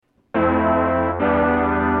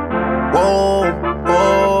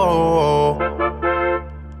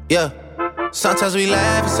Yeah. Sometimes we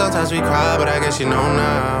laugh and sometimes we cry, but I guess you know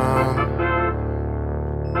now.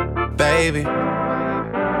 Baby,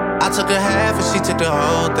 I took a half and she took the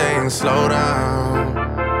whole thing. Slow down.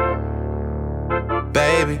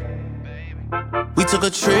 Baby, we took a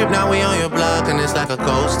trip, now we on your block and it's like a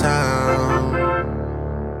ghost town.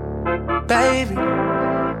 Baby,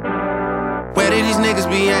 where did these niggas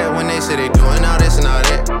be at when they say they doing all this and all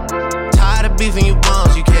that? Tired of beefing you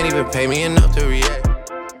bums, you can't even pay me enough to react.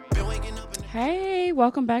 Hey,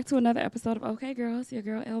 welcome back to another episode of Okay Girls, your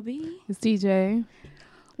girl LB. It's DJ.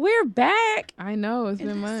 We're back. I know, it's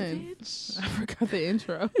been months. I forgot the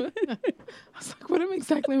intro. I was like, what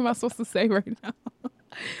exactly am I supposed to say right now?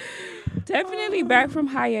 Definitely back from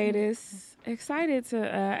hiatus. Excited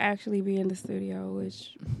to actually be in the studio,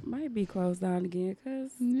 which might be closed down again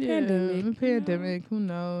because pandemic. Who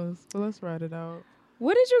knows? But let's ride it out.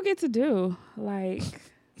 What did you get to do? Like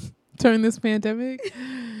during this pandemic?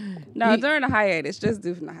 No, during the hiatus. Just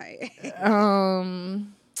do from the hiatus.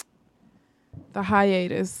 The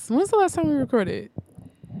hiatus. When's the last time we recorded?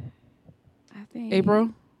 I think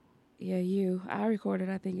April. Yeah, I recorded.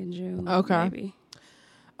 I think in June. Okay. Maybe.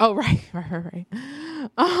 Oh, right.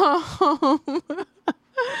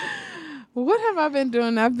 What have I been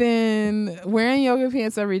doing? I've been wearing yoga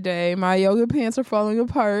pants every day. My yoga pants are falling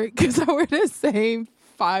apart because I wear the same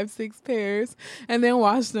 5-6 pairs and then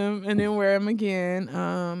wash them and then wear them again.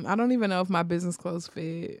 I don't even know if my business clothes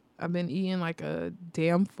fit. I've been eating like a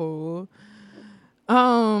damn fool.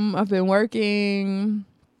 I've been working.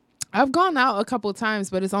 I've gone out a couple times,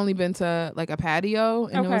 but it's only been to like a patio,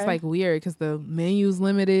 and It was like weird because the menu's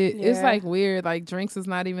limited. Yeah. It's like weird. Like drinks is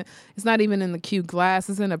not even. It's not even in the cute glass.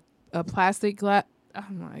 It's in a plastic glass.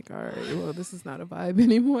 I'm like, all right, well, this is not a vibe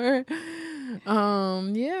anymore.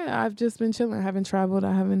 Yeah, I've just been chilling. I haven't traveled.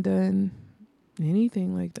 I haven't done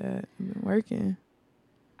anything like that. I've been working.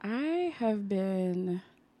 I have been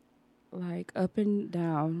like up and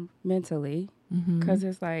down mentally because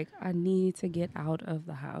it's like I need to get out of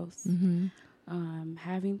the house.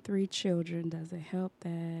 Having 3 children doesn't help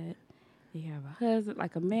that. You have a husband,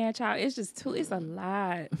 like a man child. It's just it's a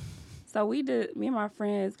lot. So me and my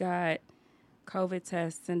friends got COVID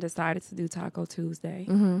tests and decided to do Taco Tuesday.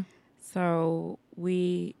 So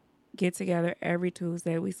we get together every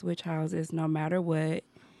Tuesday. We switch houses no matter what.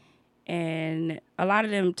 And a lot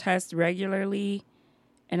of them test regularly.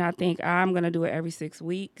 And I think I'm going to do it every 6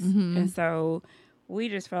 weeks. And so we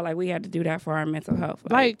just felt like we had to do that for our mental health.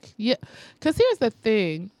 Yeah. Because here's the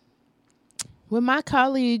thing. When my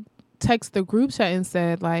colleague texted the group chat and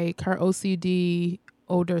said, like, her OCD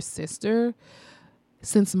older sister,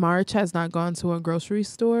 since March, has not gone to a grocery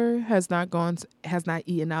store, has not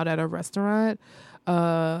eaten out at a restaurant.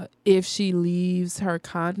 If she leaves her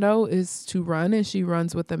condo, is to run, and she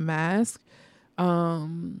runs with a mask.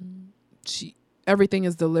 Everything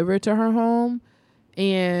is delivered to her home,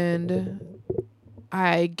 and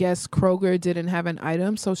I guess Kroger didn't have an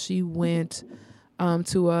item, so she went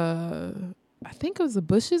to I think it was a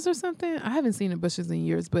Bush's or something. I haven't seen a Bush's in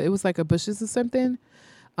years, but it was like a Bush's or something.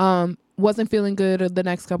 Wasn't feeling good the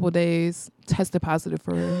next couple of days, tested positive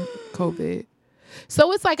for COVID.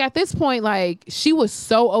 So it's like at this point, like she was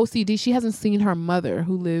so OCD. She hasn't seen her mother,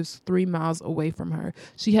 who lives 3 miles away from her.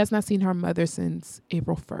 She has not seen her mother since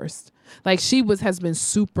April 1st. Like she has been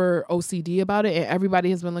super OCD about it, and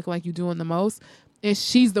everybody has been looking like you doing the most. And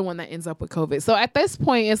she's the one that ends up with COVID. So at this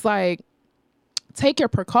point, it's like, take your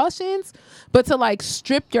precautions, but to like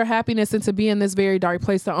strip your happiness into being in this very dark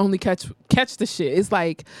place to only catch the shit. It's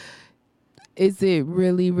like, is it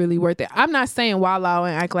really, really worth it? I'm not saying wild out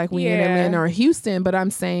and act like we in Atlanta or Houston, but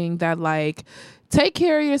I'm saying that like take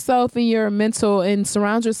care of yourself and your mental, and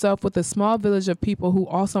surround yourself with a small village of people who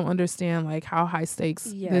also understand like how high stakes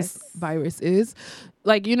this virus is.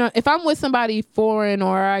 Like, you know, if I'm with somebody foreign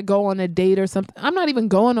or I go on a date or something, I'm not even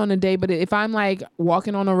going on a date, but if I'm like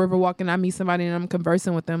walking on a river walk and I meet somebody and I'm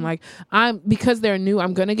conversing with them, like because they're new,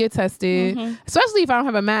 I'm going to get tested, especially if I don't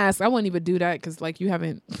have a mask. I wouldn't even do that because like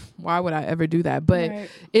why would I ever do that? But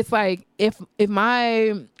it's like, if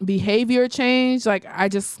my behavior changed, like I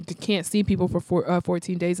just can't see people for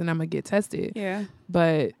 14 days and I'm going to get tested. Yeah.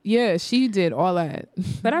 But yeah, she did all that.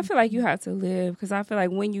 But I feel like you have to live, because I feel like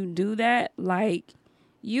when you do that, like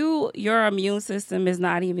your immune system is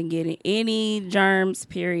not even getting any germs,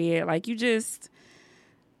 period. Like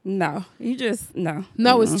no.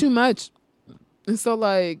 It's too much. And so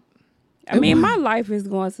like, I mean, my life is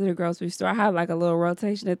going to the grocery store. I have like a little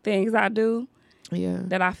rotation of things I do.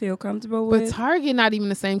 that I feel comfortable But with. Target not even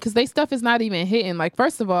the same because they stuff is not even hitting. Like,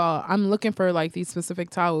 first of all, I'm looking for like these specific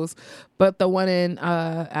towels, but the one in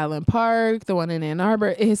Allen Park, the one in Ann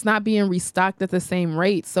Arbor, it's not being restocked at the same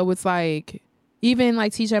rate. So it's like even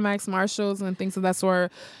like TJ Maxx, Marshalls, and things of that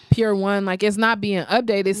sort, Pure One, like it's not being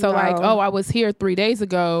updated. So like, oh, I was here 3 days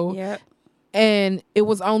ago. Yep. And it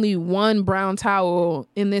was only one brown towel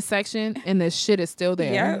in this section, and the shit is still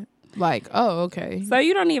there. Yep. Like, oh, okay. So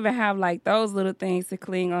you don't even have like those little things to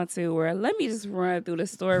cling on to where let me just run through the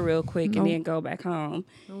store real quick and then go back home.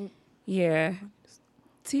 Nope. Yeah.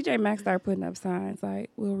 TJ Maxx started putting up signs like,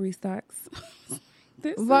 we'll restock.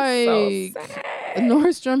 This like, is so sad.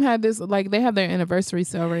 Nordstrom had this, like, they have their anniversary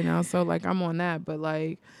sale right now. So, like, I'm on that. But,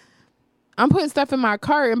 like, I'm putting stuff in my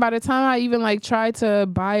cart. And by the time I even, like, try to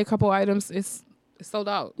buy a couple items, it's sold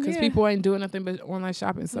out. Because people ain't doing nothing but online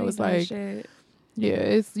shopping. So, it's like... Shit. Yeah,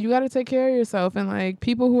 it's you got to take care of yourself. And like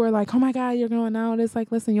people who are like, oh my God, you're going out. It's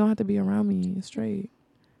like, listen, you don't have to be around me. It's straight.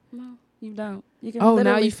 No, you don't. You can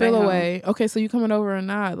now you feel away. Okay, so you coming over or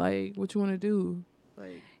not? Like, what you want to do?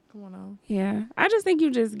 Like, come on now. Yeah, I just think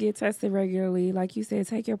you just get tested regularly. Like you said,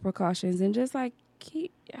 take your precautions and just like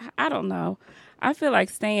keep, I don't know. I feel like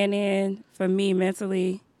staying in for me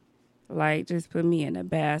mentally, like just put me in a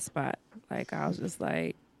bad spot. Like I was just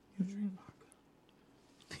like.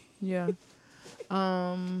 Yeah.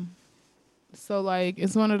 So like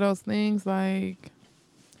it's one of those things like,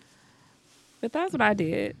 but that's what I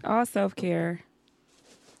did. All self-care.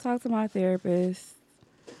 Talk to my therapist.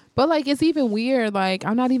 But like it's even weird. Like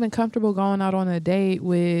I'm not even comfortable going out on a date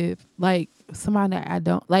with like somebody that I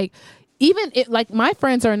don't like. Even it, like my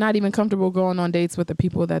friends are not even comfortable going on dates with the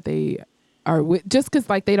people that they are with, just because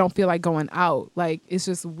like they don't feel like going out. Like it's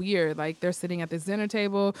just weird. Like they're sitting at this dinner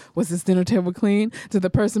table. Was this dinner table clean? To the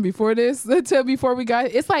person before this, until before we got,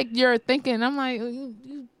 it's like you're thinking. I'm like,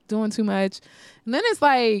 you doing too much. And then it's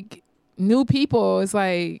like new people. It's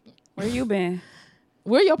like, where you been?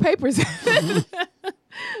 Where your papers?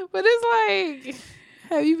 But it's like,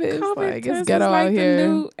 have you been? It's like it's ghetto like out here. The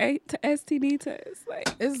new STD test.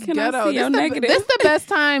 Like it's can ghetto. I see your negative? This the best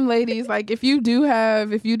time, ladies. Like if you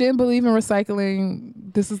didn't believe in recycling,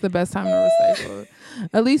 this is the best time to recycle.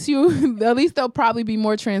 At least they'll probably be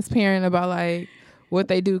more transparent about like what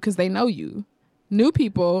they do because they know you. New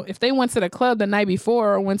people, if they went to the club the night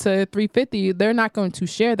before or went to 350, they're not going to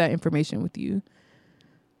share that information with you.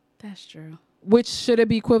 That's true. Which should it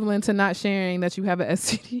be equivalent to not sharing that you have an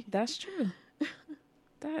STD? That's true.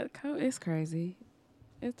 That is crazy.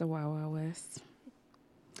 It's the Wild Wild West.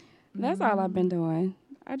 That's all I've been doing.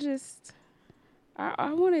 I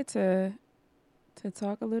wanted to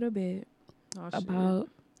talk a little bit about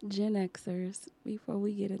Gen Xers before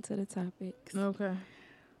we get into the topics. Okay.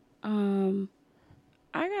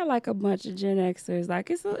 I got like a bunch of Gen Xers.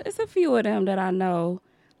 Like it's a few of them that I know.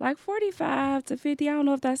 Like 45 to 50. I don't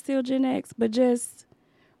know if that's still Gen X, but just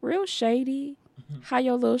real shady. How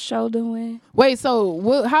your little show doing? Wait,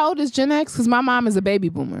 so how old is Gen X? Because my mom is a baby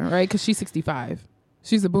boomer, right? Because she's 65.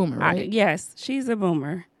 She's a boomer, right? Yes, she's a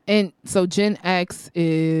boomer. And so Gen X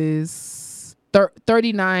is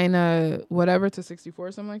 39, whatever, to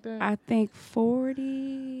 64, something like that? I think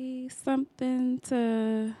 40 something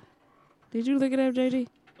to... Did you look it up, JD?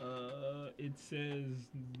 It says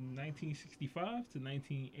 1965 to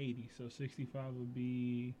 1980. So 65 would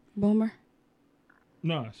be... Boomer?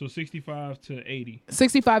 No, so 65 to 80.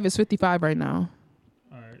 65 is 55 right now.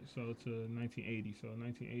 All right, so to 1980. So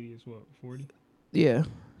 1980 is what, 40? Yeah.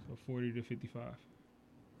 So 40 to 55.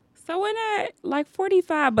 So we're not like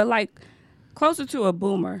 45, but like closer to a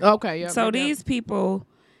boomer. Okay, yeah. So these people,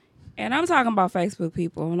 and I'm talking about Facebook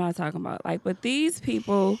people. I'm not talking about like, but these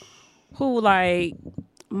people who like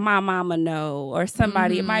my mama know or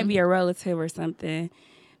somebody, it might be a relative or something.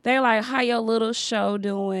 They're like, how your little show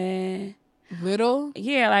doing? Little?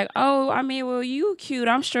 Yeah, like, oh, I mean, well, you cute.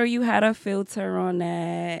 I'm sure you had a filter on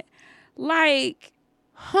that. Like,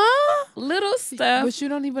 little stuff. But you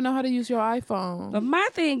don't even know how to use your iPhone. But my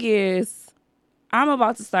thing is, I'm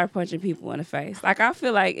about to start punching people in the face. Like, I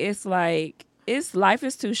feel like life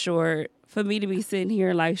is too short for me to be sitting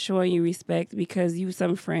here, like, showing you respect because you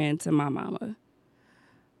some friend to my mama.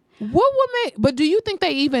 What would make? But do you think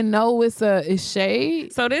they even know it's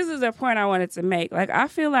shade? So this is the point I wanted to make. Like I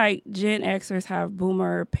feel like Gen Xers have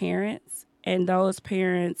boomer parents, and those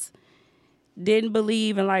parents didn't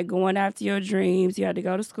believe in like going after your dreams. You had to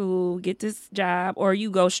go to school, get this job, or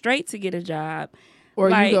you go straight to get a job,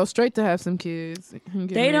 or like, you go straight to have some kids.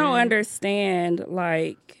 They don't understand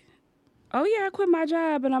like, oh yeah, I quit my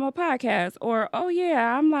job and I'm a podcast, or oh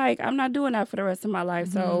yeah, I'm not doing that for the rest of my life.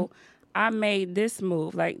 So I made this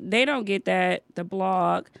move. Like, they don't get that, the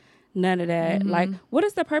blog, None of that. Like, what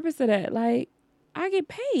is the purpose of that? Like, I get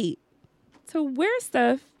paid to wear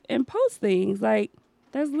stuff and post things. Like,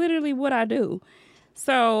 that's literally what I do.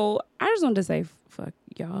 So I just wanted to say fuck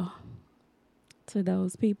y'all to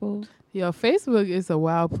those people. Yo, Facebook is a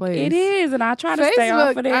wild place. It is, and I try to stay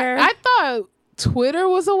off of there. I thought Twitter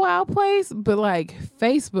was a wild place, but like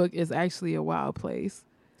Facebook is actually a wild place.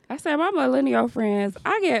 I said my millennial friends,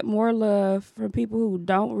 I get more love from people who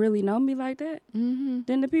don't really know me like that than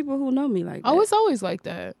the people who know me like that. Oh, it's always like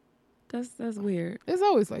that. That's weird. It's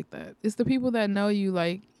always like that. It's the people that know you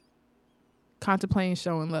like contemplating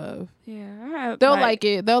showing love. Yeah, they'll like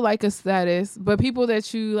it. They'll like a status, but people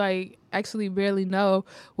that you like actually barely know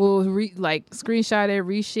will like screenshot it,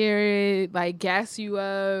 reshare it, like gas you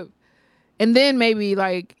up, and then maybe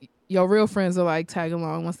like your real friends will like tag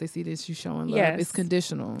along once they see that you showing love. Yes. It's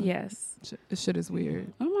conditional. Yes. This shit is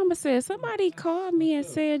weird. My mama said somebody called me and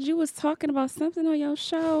said you was talking about something on your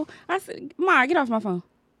show. I said, Ma, get off my phone.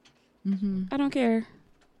 I don't care.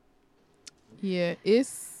 Yeah,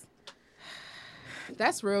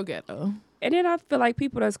 that's real ghetto. And then I feel like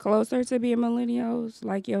people that's closer to being millennials,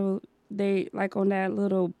 like they like on that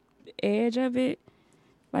little edge of it,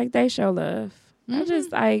 like they show love. I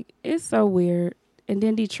just like, it's so weird. And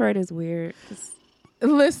then Detroit is weird.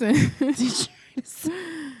 Listen,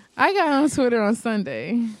 I got on Twitter on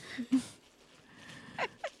Sunday.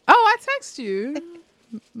 I text you,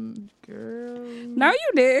 girl. No,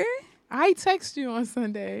 you did. I text you on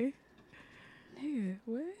Sunday. Yeah,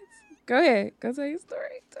 what? Go ahead. Go tell your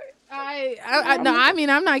story. I mean,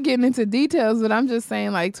 I'm not getting into details, but I'm just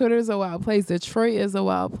saying, like, Twitter is a wild place. Detroit is a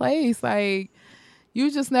wild place. Like,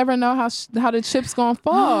 you just never know how the chips gonna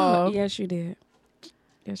fall. Yes, you did.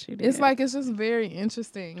 Yes, you did. It's like, it's just very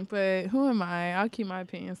interesting. But who am I? I'll keep my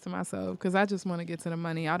opinions to myself because I just want to get to the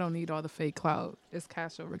money. I don't need all the fake clout. It's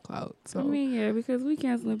cash over clout. So I mean, yeah, because we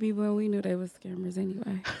canceling people and we knew they was scammers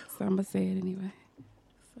anyway. So I'm gonna say it anyway.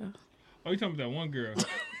 So. Oh, you talking about that one girl?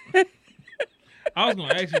 I was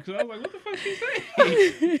gonna ask you because I was like, "What the fuck she say?"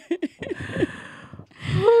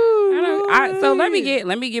 So let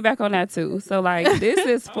me get back on that too. So like, this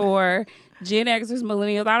is for Gen Xers,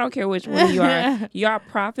 millennials. I don't care which one you are. Y'all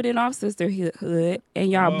profiting off sisterhood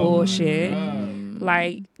and y'all bullshit.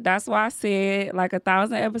 Like, that's why I said like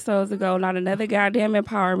 1,000 episodes ago, not another goddamn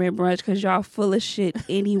empowerment brunch because y'all full of shit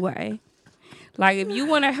anyway. Like, if you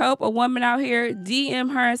want to help a woman out here,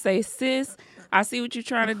 DM her and say, sis, I see what you're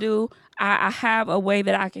trying to do. I have a way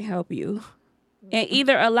that I can help you. And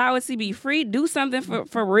either allow it to be free, do something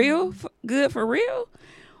for real, good for real,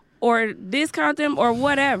 or discount them or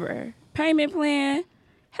whatever. Payment plan,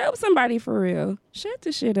 help somebody for real. Shut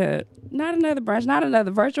the shit up. Not another brunch, not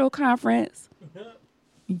another virtual conference.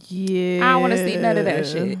 Yeah. I don't want to see none of that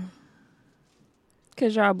shit.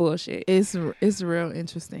 Because y'all bullshit. It's real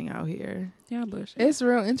interesting out here. Y'all bullshit. It's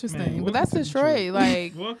real interesting. Man, but that's Detroit.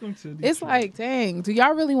 Like, welcome to Detroit. It's like, dang, do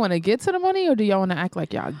y'all really want to get to the money or do y'all want to act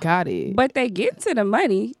like y'all got it? But they get to the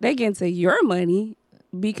money. They get into your money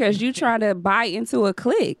because you try to buy into a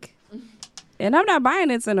clique. And I'm not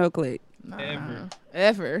buying into no clique. Nah,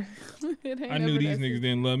 ever. I knew these niggas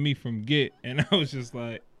didn't love me from Get, and I was just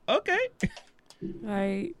like, okay.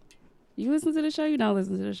 Like, you listen to the show, you don't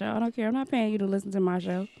listen to the show. I don't care. I'm not paying you to listen to my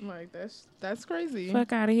show. Like, that's crazy.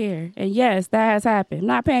 Fuck out of here. And yes, that has happened. I'm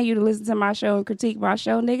not paying you to listen to my show and critique my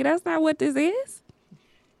show, nigga. That's not what this is.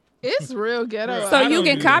 It's real ghetto. So you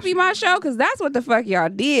can copy my show? Because that's what the fuck y'all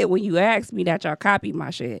did when you asked me that y'all copied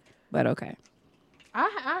my shit. But okay.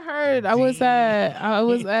 I heard I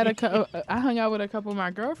hung out with a couple of my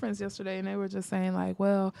girlfriends yesterday and they were just saying like,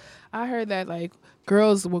 well, I heard that like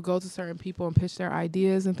girls will go to certain people and pitch their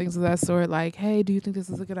ideas and things of that sort, like, hey, do you think this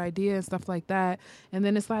is a good idea and stuff like that, and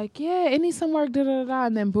then it's like, yeah, it needs some work,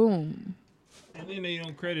 and then boom, and then they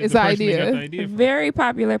don't credit it's the an person idea. that got the idea from. Very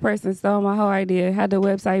popular person stole my whole idea, had the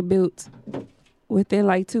website built within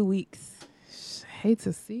like 2 weeks. Hate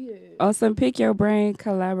to see it. On some pick your brain,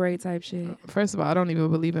 collaborate type shit. First of all, I don't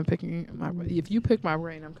even believe in picking my brain. If you pick my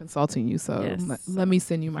brain, I'm consulting you. So Yes. let me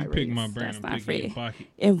send you my You pick rates. my brain, That's I'm not picking free. your pocket.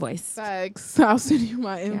 Invoice. Thanks. I'll send you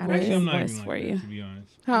my Got invoice. it. Actually, I'm not Invoice even for like you. that, to be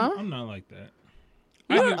honest. Huh? I'm not like that.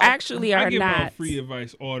 You actually I are give out not. free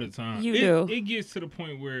advice all the time. You do. It gets to the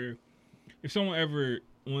point where if someone ever,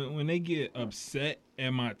 when they get upset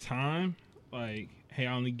at my time, like, hey,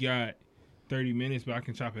 I only got 30 minutes, but I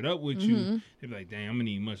can chop it up with you. They're like, dang, I'm gonna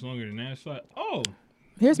need much longer than that. It's like, oh,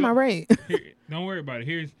 Here's my rate. don't worry about it.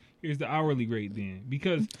 Here's the hourly rate then,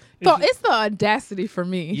 because So it's the audacity for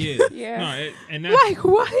me. yeah, Yeah. no, and that's Like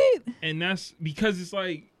what? and that's because it's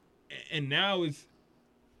like, and now it's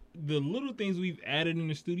the little things we've added in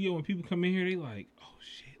the studio. When people come in here, they like, oh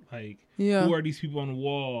shit, Like, Yeah. who are these people on the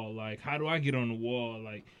wall? Like, how do I get on the wall?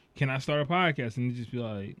 Like, can I start a podcast? And just be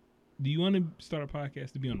like, do you want to start a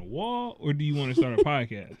podcast to be on the wall, or do you want to start a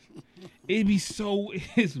podcast? It's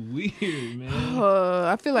weird, man.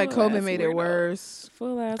 I feel like Full COVID ass made it weirdo. worse.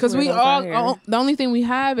 Full ass Because we weirdos out here. all, the only thing we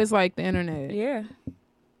have is like the internet. Yeah.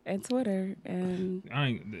 And Twitter and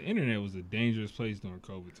The internet was a dangerous place during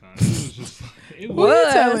COVID time. It was just like, it What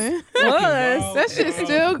was. are you telling? was. That shit Wow.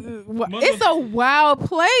 still, it's a wild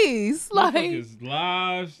place. Like, Motherfuckers'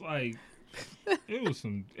 lives, like it was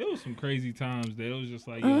some crazy times that it was just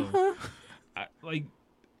like, yo,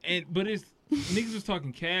 but it's niggas was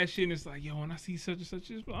talking cash shit, and it's like, yo, when I see such and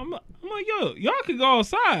such, I'm like, yo, y'all could go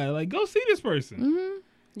outside, like go see this person.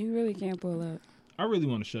 you really can't pull up. I really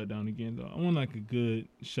want to shut down again though. I want like a good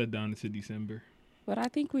shutdown into December. But I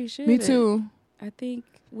think we should. me too. I think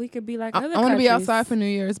we could be like I other want to be countries. outside for New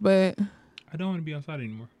Year's, but I don't want to be outside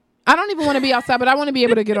anymore. I don't even want to be outside, but I want to be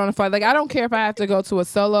able to get on a flight. Like, I don't care if I have to go to a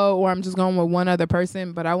solo or I'm just going with one other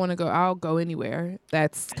person, but I'll go anywhere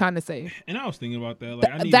that's kind of safe. And I was thinking about that.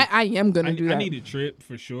 Like, I am going to do that. I need a trip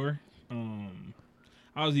for sure.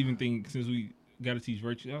 I was even thinking, since we got to teach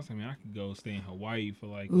virtually, I was like, man, I could go stay in Hawaii for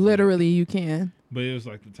like Literally, you can. But it was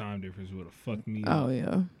like the time difference would have fucked me Oh, up.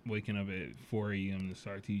 yeah. Waking up at 4 a.m. to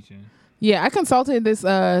start teaching. Yeah, I consulted this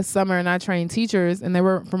summer and I trained teachers and they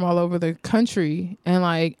were from all over the country. And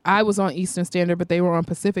like, I was on Eastern Standard, but they were on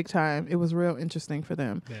Pacific time. It was real interesting for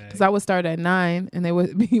them because I would start at 9 and they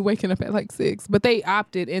would be waking up at like 6. But they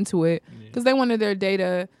opted into it because they wanted their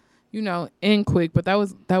data, in quick. But that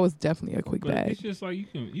was definitely a quick bag. It's just like you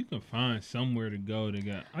can find somewhere to go.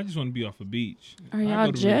 I just want to be off a beach. Are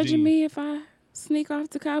y'all judging me if I sneak off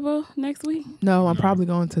to Cabo next week? No, I'm probably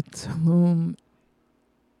going to Tulum.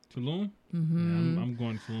 Tulum? Mm-hmm. Yeah, I'm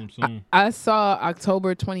going to Tulum soon. I saw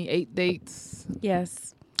October 28 dates.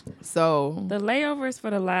 Yes. So The layovers for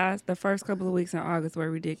the first couple of weeks in August were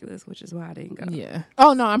ridiculous, which is why I didn't go. yeah.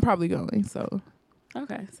 Oh no, I'm probably going. So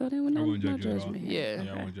Okay, so then we're I no won't judge you at all. judgment. Yeah.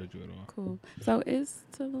 Yeah, I won't judge you at all. Cool. So is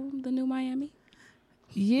Tulum the new Miami?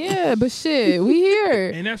 yeah, but shit, we here.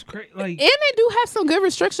 And that's crazy. Like, And they do have some good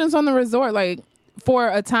restrictions on the resort. Like, for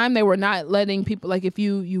a time, they were not letting people, like, if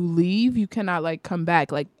you leave, you cannot, like, come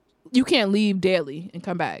back. Like, you can't leave daily and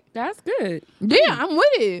come back. That's good. Yeah, I'm with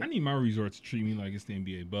it. I need my resort to treat me like it's the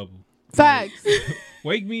NBA bubble. Facts.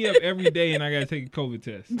 Wake me up every day and I gotta take a COVID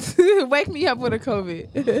test. Wake me up with a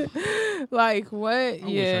COVID. Like, what? I wish I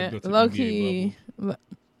Yeah, could go to the low NBA key.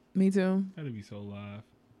 Me too. That'd be so live.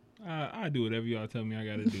 I do whatever y'all tell me I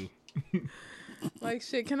gotta do. Like,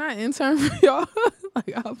 shit, can I intern for y'all?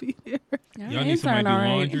 Like, I'll be here. Y'all need somebody to do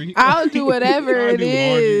laundry. I'll do whatever I it do laundry.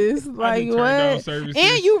 is. I Like, do turn down what? services.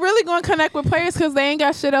 And you really gonna connect with players because they ain't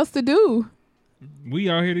got shit else to do. We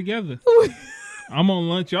out here together. I'm on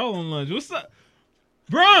lunch. Y'all on lunch. What's up,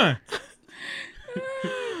 Brian?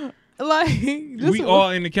 Like, We all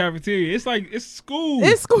in the cafeteria. It's like it's school.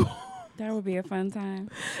 It's cool. That would be a fun time.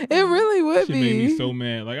 It really would Shit made me be. so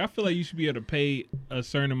mad. Like I feel like you should be able to pay a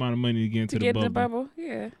certain amount of money to get into To the get bubble. in the bubble,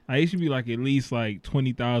 yeah. Like, it should be like at least like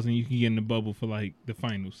 20,000. You can get in the bubble for like the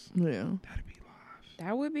finals. Yeah. That'd be live.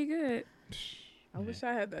 That would be good. I wish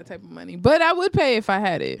I had that type of money, but I would pay if I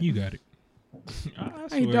had it. You got it. I I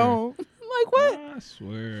swear. don't. Like, what? I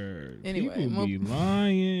swear. Anyway, People be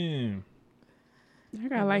lying. I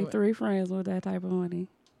got like 3 friends with that type of money.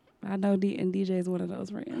 I know and DJ is one of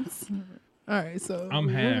those friends. All right, so I'm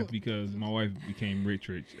half because my wife became rich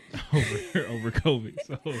over COVID.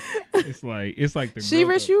 So it's like the she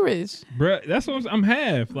rich, you rich. Bruh, that's what I'm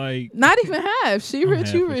half. Like Not even half. She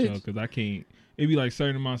rich, you rich. Because I can't. It'd be like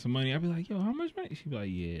certain amounts of money. I'd be like, yo, how much money? She'd be like,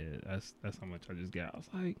 yeah, that's how much I just got. I was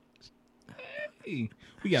like, hey,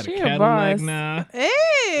 we got She a a Cadillac boss. now.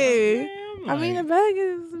 Hey, I'm I mean, the like- bag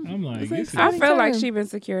is. I'm like, it's this is- I exciting feel like time. she been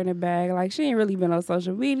securing the bag. Like she ain't really been on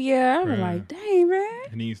social media. I was Bruh. like, dang man,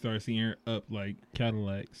 And then you start seeing her up like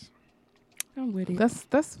Cadillacs. I'm with it.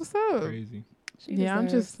 That's what's up. Crazy. She Yeah, I'm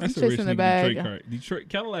deserves- That's a chasing rich the nigga bag. Detroit car. Detroit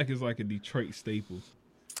Cadillac is like a Detroit staple.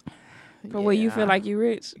 But when you feel like you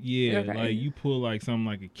rich, Yeah, Okay. like you pull like something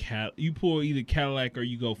like you pull either Cadillac or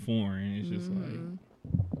you go foreign. It's just Mhm.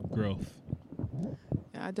 like growth.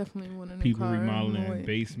 Yeah, I definitely want a new People car. remodeling Wait.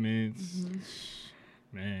 basements. Mhm.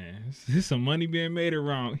 Man, there's some money being made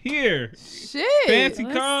around here. Shit. Fancy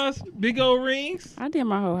let's- cars, big old rings. I did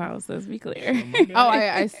my whole house. Let's be clear. Oh,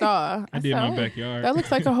 I saw. I did saw my it. backyard. That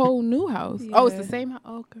looks like a whole new house. Oh, it's Yeah. the same house.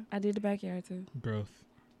 Oh, okay. I did the backyard too. Growth.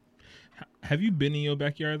 Have you been in your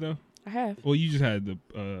backyard though? I have. Well, you just had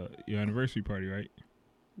the your anniversary party, right?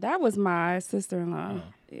 That was my sister-in-law.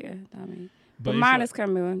 Oh. Yeah, I mean, but it's mine like- is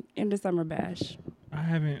coming in the summer bash. I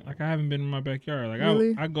haven't been in my backyard. Like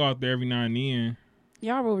Really? I go out there every now and then.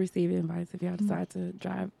 Y'all will receive invites if y'all decide to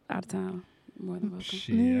drive out of town. More than welcome.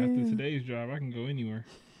 Shit, after today's drive, I can go anywhere.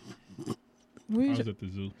 I was at the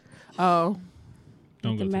zoo. Oh.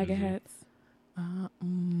 Don't go the to mega the zoo. hats.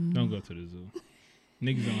 Don't go to the zoo.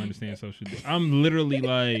 Niggas don't understand social distancing. I'm literally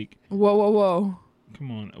like, Whoa. come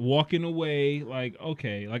on, walking away. Like,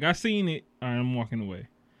 okay, like I seen it. All right, I'm walking away.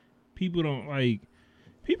 People don't like.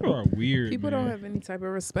 People are weird. People man. don't have any type of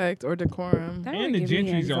respect or decorum. That And would the give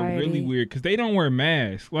me gentrys are really anxiety. weird because they don't wear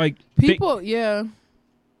masks. Like People, yeah.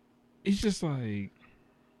 it's just like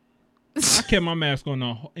I kept my mask on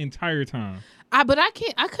the entire time. But I was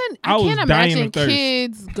can't dying imagine of thirst.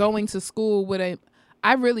 kids going to school with a.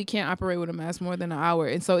 I really can't operate with a mask more than an hour.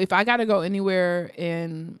 And so if I got to go anywhere,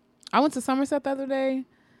 and I went to Somerset the other day,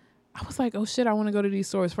 I was like, oh shit, I want to go to these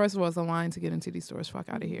stores. First of all, it's a line to get into these stores. Fuck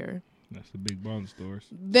out of here. That's the big bond stores.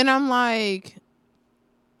 Then I'm like,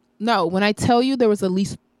 no, when I tell you there was at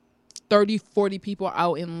least 30, 40 people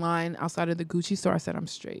out in line outside of the Gucci store, I said, I'm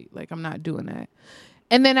straight. Like, I'm not doing that.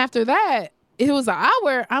 And then after that, it was an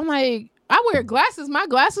hour. I'm like, I wear glasses. My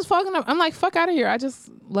glasses fogging up. I'm like, fuck out of here. I just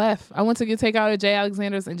left. I went to get takeout at J.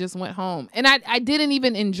 Alexander's and just went home. And I didn't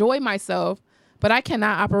even enjoy myself, but I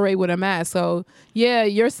cannot operate with a mask. So, yeah,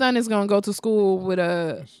 your son is going to go to school with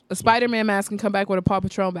a Spider-Man mask and come back with a Paw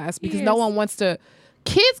Patrol mask because no one wants to.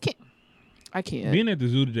 Kids can't. I can't. Being at the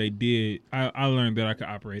zoo today I learned that I could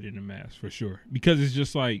operate in a mask for sure. Because it's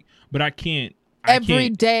just like, but I can't. I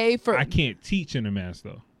can't teach in a mask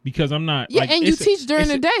though. Because I'm not. Yeah, like, and you teach during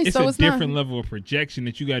the day, so it's a different level of projection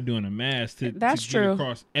that you got to do in a mask to get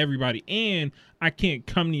across everybody. And I can't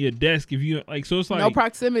come to your desk if you like. So it's like no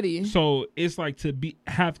proximity. So it's like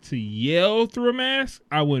have to yell through a mask.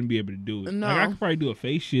 I wouldn't be able to do it. No, like I could probably do a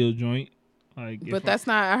face shield joint. Like, but that's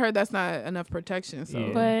not. I heard that's not enough protection.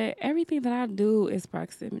 So, But everything that I do is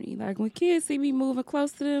proximity. Like when kids see me moving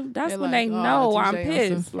close to them, that's when like, they know I'm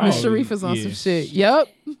pissed. Like Sharif is on some shit. Yep.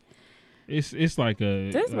 It's like a.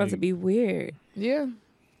 This is about to be weird. Yeah.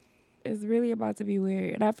 It's really about to be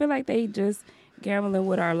weird. And I feel like they just gambling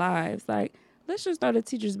with our lives. Like, let's just throw the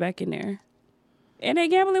teachers back in there. And they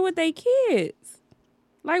gambling with their kids.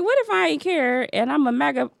 Like, what if I ain't care and I'm a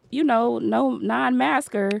mega, no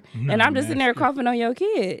non-masker and I'm just in there coughing on your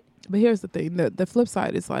kid? But here's the thing. The flip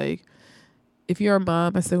side is like, if you're a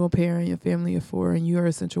mom, a single parent, your family of 4, and you're an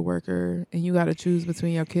essential worker, and you got to choose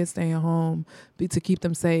between your kids staying home to keep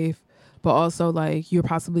them safe, but also like you're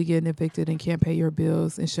possibly getting evicted and can't pay your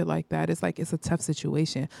bills and shit like that. It's like, it's a tough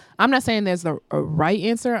situation. I'm not saying there's a right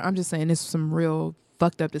answer. I'm just saying there's some real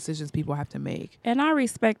fucked up decisions people have to make. And I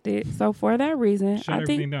respect it. So for that reason, I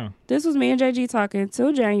think down. This was me and JG talking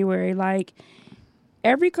till January. Like,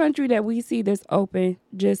 every country that we see that's open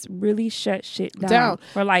just really shut shit down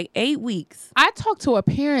for like 8 weeks. I talked to a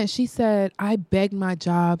parent. She said, I begged my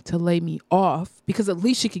job to lay me off because at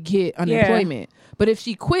least she could get unemployment. Yeah. But if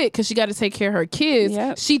she quit because she got to take care of her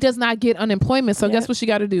kids, she does not get unemployment. So guess what she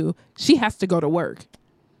got to do? She has to go to work.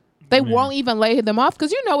 They won't even lay them off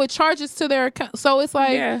because, it charges to their account. So it's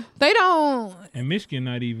like, they don't. And Michigan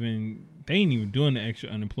they ain't even doing the extra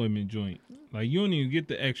unemployment joint. Like, you don't even get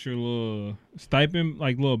the extra little stipend,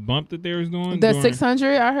 like little bump that they was doing. The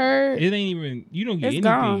 600, I heard. It ain't even, you don't get anything.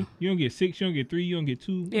 Gone. You don't get 6, you don't get 3, you don't get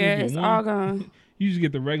 2. Yeah, it's 1. All gone. You just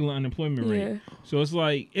get the regular unemployment rate. So it's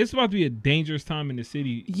like, it's about to be a dangerous time in the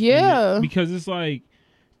city. Yeah. Because it's like,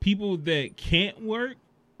 people that can't work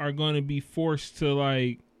are going to be forced to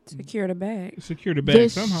like, secure the bag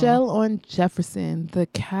somehow. Shell on Jefferson, the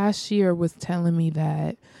cashier was telling me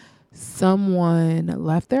that someone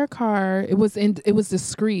left their car. It was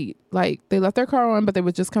discreet. Like, they left their car on, but they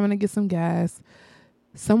were just coming to get some gas.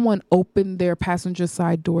 Someone opened their passenger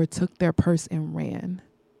side door, took their purse, and ran.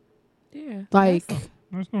 Yeah. Like,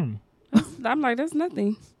 that's normal. I'm like, that's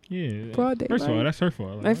nothing. Yeah. First of all, that's her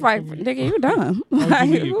fault. Like, nigga, you dumb. Like,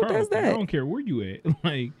 who does that? I don't care where you at.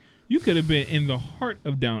 Like, you could have been in the heart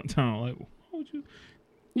of downtown. Like, why would you?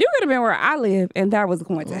 You could have been where I live, and that was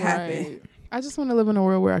going to happen. I just want to live in a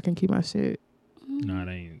world where I can keep my shit. No, it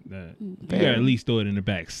ain't that. You gotta at least throw it in the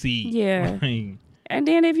back seat. Yeah. Like, and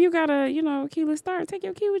then if you got a, keyless start, take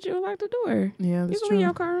your key with you and lock the door. Yeah, that's you can true. leave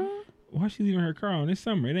your car on. Why she leaving her car on this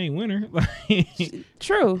summer? It ain't winter. Like,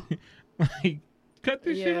 true. Like, cut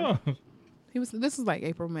this shit off. This is like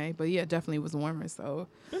April, May, but yeah, definitely was warmer. So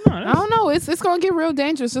no, I don't know. It's gonna get real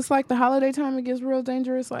dangerous. Just like the holiday time, it gets real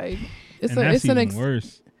dangerous. Like it's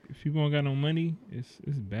worse. If people don't got no money, it's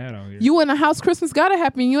bad out here. You in a house, Christmas gotta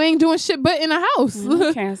happen. You ain't doing shit but in a house.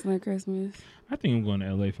 Canceling Christmas. I think I'm going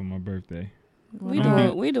to LA for my birthday. We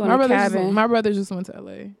doing a cabin. My brother just went to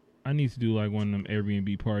LA. I need to do like one of them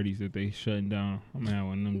Airbnb parties that they shutting down. I'm gonna have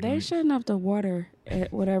one of them. They joints. shutting off the water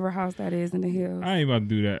at whatever house that is in the hills. I ain't about to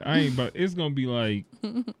do that. It's gonna be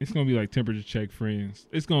like temperature check friends.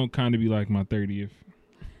 It's gonna kind of be like my 30th.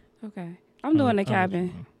 Okay, I'm doing a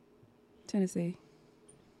cabin, Tennessee,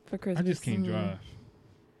 for Christmas. I just can't drive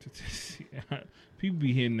to Tennessee. People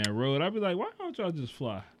be hitting that road. I'd be like, why don't y'all just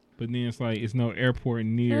fly? But then it's like it's no airport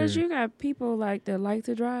near. Because you got people like that like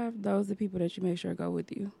to drive. Those are the people that you make sure go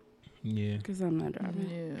with you. Yeah. Because I'm not driving.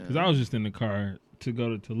 Yeah. Because I was just in the car to go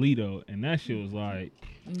to Toledo, and that shit was like.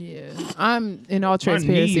 Yeah. I'm in all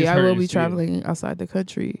transparency. I will be traveling outside the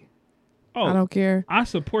country. Oh, I don't care. I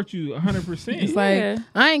support you 100%. It's like,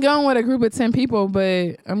 I ain't going with a group of 10 people,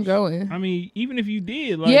 but I'm going. I mean, even if you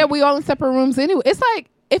did. Like, yeah, we all in separate rooms anyway. It's like,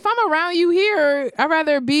 if I'm around you here, I'd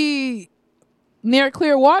rather be near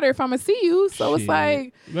clear water if I'm going to see you. So shit. It's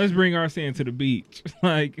like. Let's bring our sand to the beach.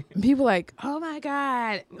 Like. People like, oh my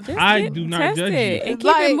God. I do not judge you. And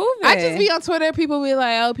keep it moving. I just be on Twitter. People be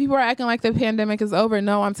like, oh, people are acting like the pandemic is over.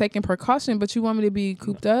 No, I'm taking precaution, but you want me to be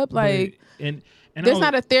cooped up? Like. And there's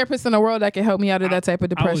not a therapist in the world that can help me out of that type of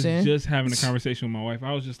depression. I was just having a conversation with my wife.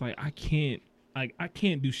 I was just like, I can't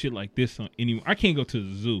do shit like this anymore. I can't go to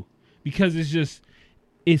the zoo because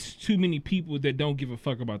it's too many people that don't give a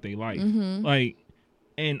fuck about their life. Mm-hmm. Like,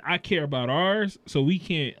 and I care about ours, so we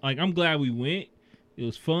can't. Like, I'm glad we went. It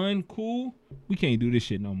was fun, cool. We can't do this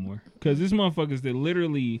shit no more because this motherfuckers that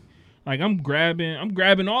literally. Like, I'm grabbing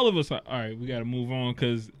all of us. Like, all right, we got to move on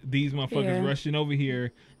because these motherfuckers rushing over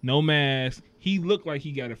here, no mask. He looked like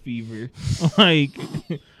he got a fever. Like,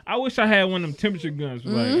 I wish I had one of them temperature guns.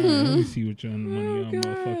 Like, all right, let me see what y'all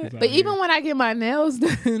motherfuckers. But even when I get my nails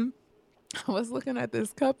done, I was looking at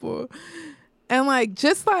this couple, and like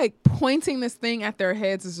just like pointing this thing at their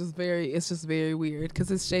heads is just very weird because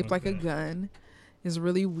it's shaped like a gun. It's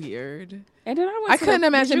really weird. And then I couldn't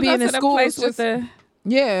imagine being in school with the.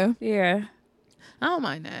 Yeah. I don't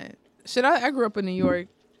mind that. Shit, I grew up in New York.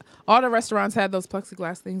 All the restaurants had those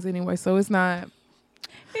plexiglass things anyway, so it's not.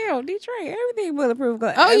 Ew, Detroit, everything bulletproof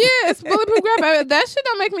glass. Oh yeah, it's bulletproof glass. That shit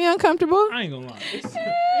don't make me uncomfortable. I ain't gonna lie.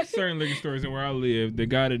 It's certain liquor stores in where I live that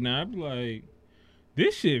got it now. I be like,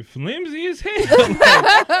 this shit flimsy as hell.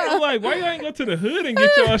 Like, why y'all ain't go to the hood and get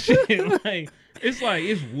y'all shit? Like, it's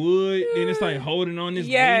wood, and it's like holding on this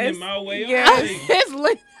leaning my way. Yes. It's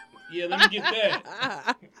like, yeah, let me get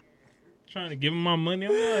that. Trying to give him my money.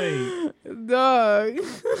 I'm like, dog.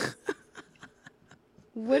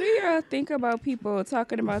 What do y'all think about people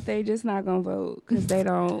talking about they just not gonna vote because they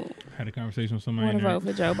don't had a conversation with somebody want to vote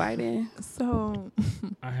for Joe Biden? So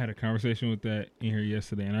I had a conversation with that in here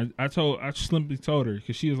yesterday, and I simply told her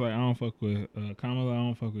because she was like, I don't fuck with Kamala, I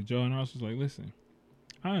don't fuck with Joe, and I was just like, listen,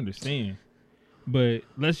 I understand, but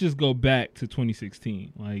let's just go back to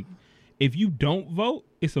 2016. Like, if you don't vote,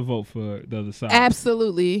 it's a vote for the other side.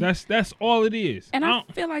 Absolutely. That's all it is. And I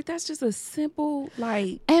feel like that's just a simple,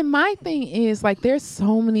 like. And my thing is, like, there's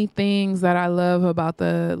so many things that I love about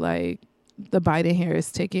the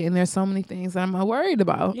Biden-Harris ticket, and there's so many things that I'm worried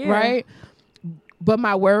about, right? But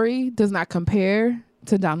my worry does not compare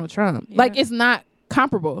to Donald Trump. Yeah. Like, it's not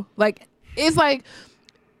comparable. Like, it's like,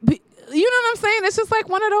 you know what I'm saying? It's just like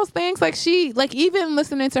one of those things. Like, even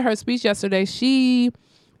listening to her speech yesterday, she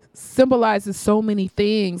symbolizes so many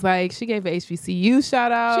things. Like, she gave a HBCU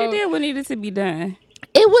shout out. She did what needed to be done.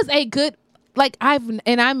 It was a good, like,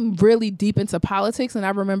 I'm really deep into politics, and I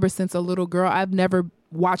remember since a little girl, I've never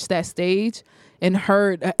watched that stage and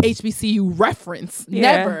heard a HBCU reference.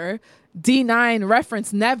 Never. D9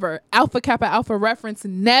 reference, never. Alpha Kappa Alpha reference,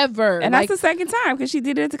 never. And that's the second time because she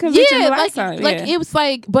did it at the convention the last time. Like, it was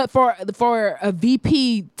like, but for a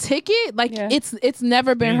VP ticket, like, it's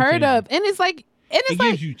never been heard of. And it's like, it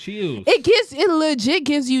gives you chills. It legit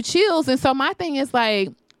gives you chills. And so my thing is, like,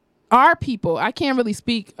 our people, I can't really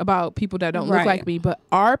speak about people that don't look like me, but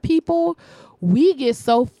our people, we get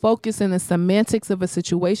so focused in the semantics of a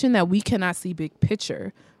situation that we cannot see big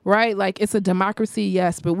picture, right? Like, it's a democracy,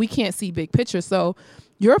 yes, but we can't see big picture. So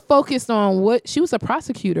you're focused on what she was a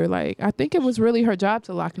prosecutor. Like, I think it was really her job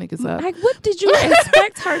to lock niggas up. Like, what did you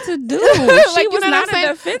expect her to do? She was not a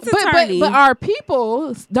defense attorney. But our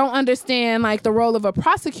people don't understand, like, the role of a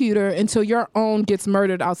prosecutor until your own gets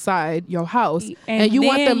murdered outside your house, and you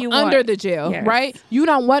want them under the jail, right? You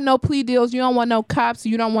don't want no plea deals. You don't want no cops.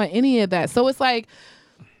 You don't want any of that. So it's like,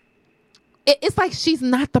 it's like she's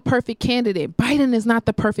not the perfect candidate. Biden is not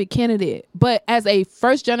the perfect candidate. But as a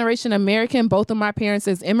first generation American, both of my parents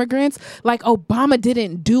as immigrants, like Obama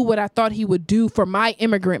didn't do what I thought he would do for my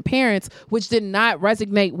immigrant parents, which did not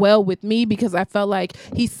resonate well with me because I felt like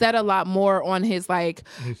he said a lot more on his like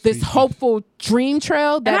this hopeful dream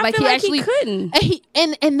trail that like he actually couldn't.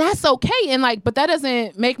 And that's okay. And like, but that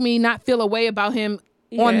doesn't make me not feel a way about him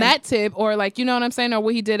on that tip, or like, you know what I'm saying, or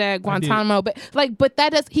what he did at Guantanamo. But like, but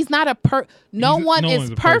that is, he's not a no one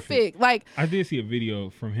is perfect. Like, I did see a video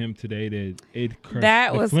from him today that it crushed.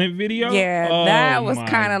 That was Flint video. Yeah, that was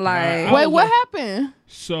kind of like. Wait, what happened?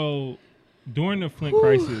 So during the Flint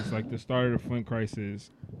crisis, like the start of the Flint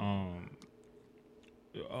crisis,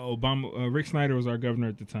 Rick Snyder was our governor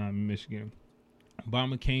at the time in Michigan.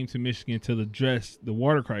 Obama came to Michigan to address the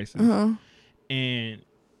water crisis, and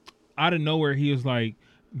out of nowhere, he was like,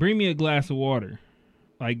 bring me a glass of water.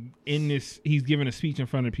 Like, in this, he's giving a speech in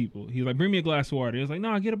front of people. He's like, bring me a glass of water. He was like,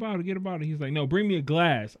 no, get a bottle. He's like, no, bring me a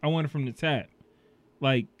glass. I want it from the tap.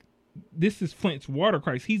 Like, this is Flint's water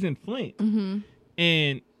crisis. He's in Flint.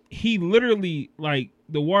 And he literally, like,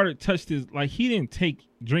 the water touched his, like, he didn't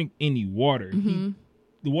drink any water. The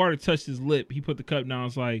water touched his lip. He put the cup down.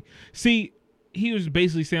 It's like, see, he was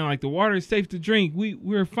basically saying like the water is safe to drink.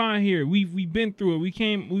 We're fine here. We've been through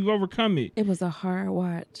it. We've overcome it. It was a hard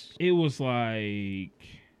watch. It was like,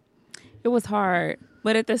 it was hard,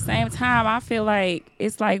 but at the same time, I feel like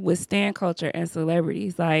it's like with stan culture and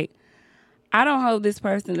celebrities. Like, I don't hold this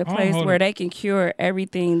person to a place where they can cure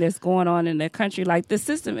everything that's going on in the country. Like, the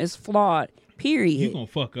system is flawed. Period. You gonna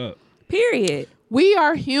fuck up. Period. We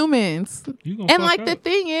are humans. And like the up.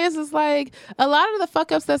 thing is like a lot of the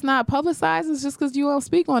fuck ups that's not publicized is just because you won't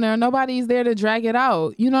speak on it or nobody's there to drag it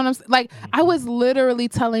out. You know what I'm saying? Like, I was literally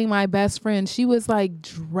telling my best friend, she was like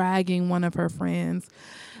dragging one of her friends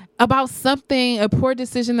about something, a poor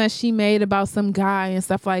decision that she made about some guy and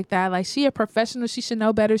stuff like that. Like, she a professional, she should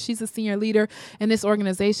know better. She's a senior leader in this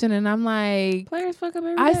organization. And I'm like, players fuck up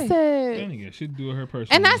every day. I said, she'd do it her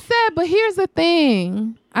personally. and I said, but here's the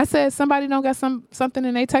thing. I said, somebody don't got something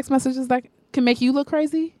in their text messages that can make you look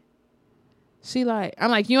crazy. She like,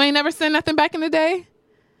 I'm like, you ain't never sent nothing back in the day?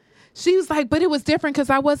 She was like, but it was different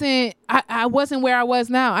because I wasn't where I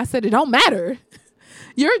was now. I said, it don't matter.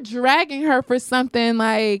 You're dragging her for something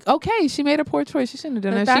like, okay, she made a poor choice. She shouldn't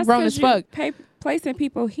have done that. She grown as fuck. Placing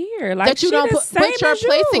people here. Like, that you don't put, but you're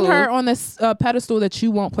placing her on this pedestal that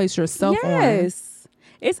you won't place yourself on. Yes.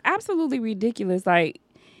 It's absolutely ridiculous. Like,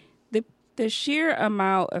 the sheer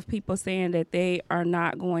amount of people saying that they are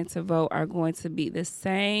not going to vote are going to be the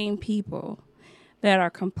same people that are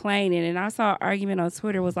complaining. And I saw an argument on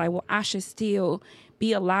Twitter was like, well, I should still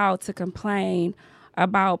be allowed to complain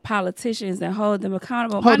about politicians and hold them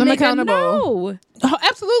accountable. Hold them accountable. No.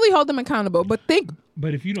 Absolutely hold them accountable. But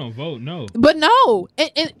if you don't vote, no. But no.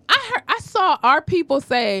 And I saw our people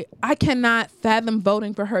say, I cannot fathom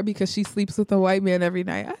voting for her because she sleeps with a white man every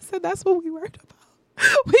night. I said, that's what we worried about.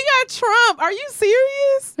 We got Trump. Are you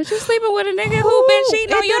serious? But you sleeping with a nigga who been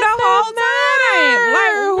cheating on you the whole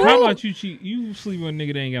time. Like, how about you cheat? You sleeping with a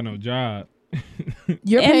nigga that ain't got no job.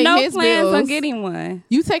 You're paying no his plans bills. on getting one.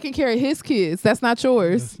 You taking care of his kids. That's not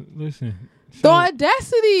yours. Listen. The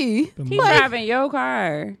audacity. He's driving your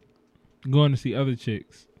car. Going to see other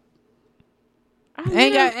chicks.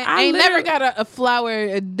 Ain't never got a flower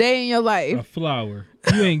a day in your life. A flower.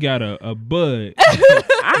 You ain't got a bud.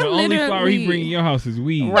 The only flower he bring in your house is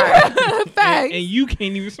weed. Right. Facts. And you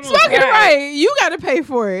can't even smoke it. Right. You got to pay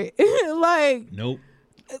for it. Like, nope.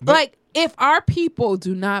 Like, if our people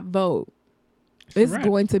do not vote, it's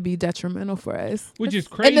going to be detrimental for us. Which is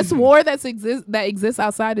crazy. And this war that exists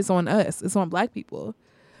outside is on us. It's on black people.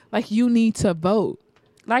 Like, you need to vote.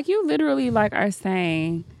 Like, you literally like are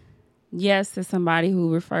saying yes to somebody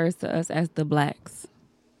who refers to us as the blacks.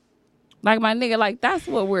 Like, my nigga, like, that's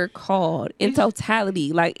what we're called in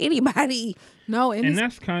totality. Like, anybody. No, and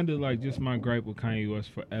that's kind of like just my gripe with Kanye West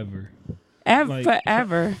forever.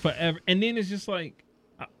 Forever. Forever. And then it's just like,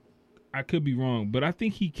 I could be wrong, but I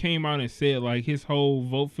think he came out and said, like, his whole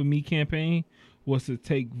Vote For Me campaign was to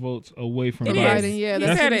take votes away from Biden. Yeah,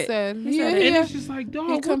 that's what he said. He said it. And it's just like, dog,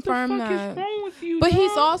 what the fuck is wrong with you, But dog?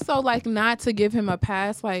 he's also, like, not to give him a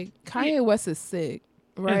pass. Like, Kanye West is sick,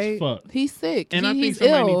 right? As fuck. He's sick. And I think he's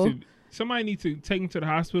ill. Somebody needs to take him to the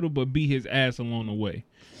hospital, but beat his ass along the way.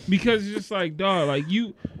 Because it's just like, dog, like,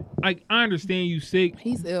 you, like, I understand you sick.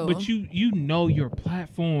 He's ill. But you know your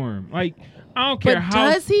platform. Like, I don't care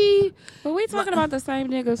how. Does he? But we talking about the same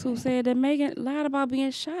niggas who said that Megan lied about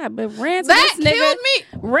being shot, but ran to that this nigga. Killed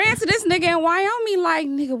me. Ran to this nigga in Wyoming like,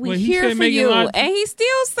 nigga, we here for Megan you. lied And he's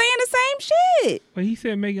still saying the same shit. But he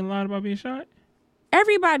said Megan lied about being shot?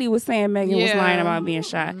 everybody was saying Megan was Yeah. lying about being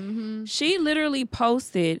shot. She literally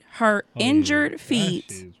posted her injured feet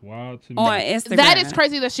That shit is wild to me. on Instagram. That is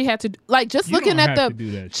crazy that she had to like just You looking don't at have the to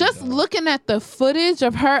do that shit, just dog. looking at the footage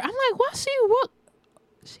of her. I'm like, why she walk?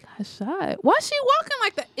 She got shot. Why she walking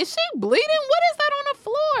like that? Is she bleeding? What is that on the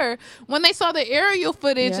floor? When they saw the aerial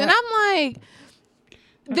footage, Yeah. and I'm like,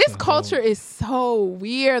 this culture is so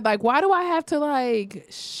weird. Like, why do I have to like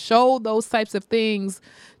show those types of things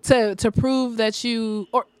to prove that you?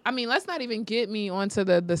 Or I mean, let's not even get me onto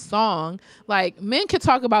the song. Like, men could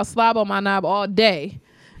talk about slob on my knob all day.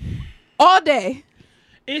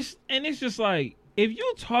 It's just like, if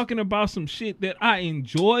you're talking about some shit that I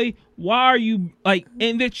enjoy, why are you like,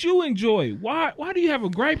 and that you enjoy? Why do you have a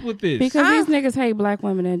gripe with this? because these niggas hate black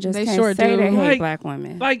women and just They can't sure say do. they hate Like- black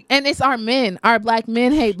women. like, And it's our men. Our black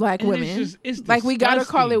men hate black and women. it's Like, we gotta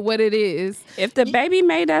call disgusting. it what it is. If the baby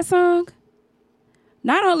made that song,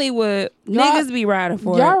 not only would Y'all- niggas be riding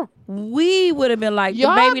for y'all- it, we would have been like, the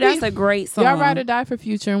y'all baby, be- that's a great song. Y'all ride or die for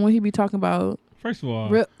Future, and what he be talking about First of all,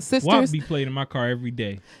 real WAP sisters. be played in my car every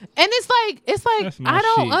day. And it's like That's my I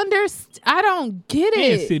don't shit. understand. I don't get And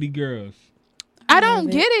it. City Girls. I don't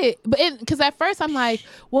love get it. But because at first I'm like,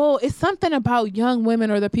 well, it's something about young women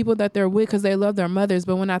or the people that they're with because they love their mothers.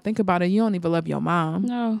 But when I think about it, you don't even love your mom.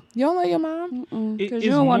 No, You don't love your mom. It- because it's you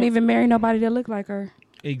don't want to more- even marry nobody that look like her.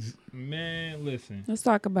 Man, listen, Let's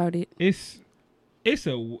talk about it. it's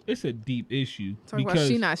a deep issue Talking about because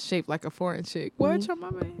she not shaped like a foreign chick. What your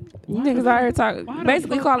mama? You niggas out here talking, why the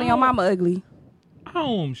basically fuck- calling your oh. mama ugly. I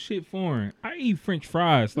don't shit foreign. I eat French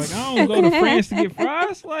fries. Like, I don't go to France to get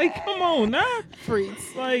fries. Like, come on now.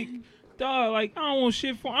 Freaks. Like, dog, like, I don't want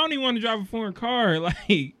shit for. I don't even want to drive a foreign car.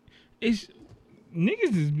 Like, it's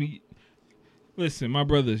niggas just be. Listen, my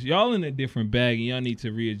brothers, y'all in a different bag, and y'all need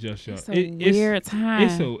to readjust y'all. It's a weird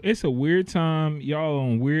time. It's a weird time. Y'all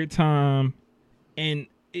on weird time, and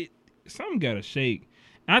something gotta shake.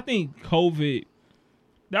 I think COVID.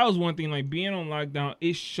 That was one thing. Like, being on lockdown,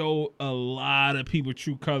 it showed a lot of people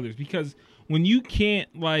true colors, because when you can't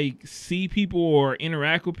like see people or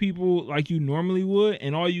interact with people like you normally would,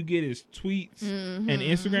 and all you get is tweets and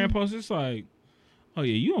Instagram posts, it's like, oh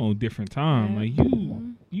yeah, you on a different time. Like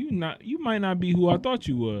you might not be who I thought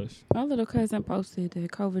you was. My little cousin posted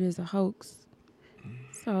that COVID is a hoax.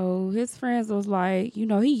 So his friends was like, you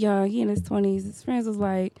know, he young, he in his 20s. His friends was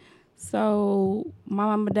like, so my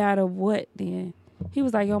mama died of what then? He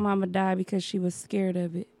was like, your mama died because she was scared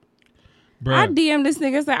of it. Bruh. I DM'd this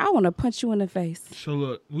nigga, said, I want to punch you in the face. So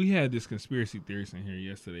look, we had this conspiracy theorist in here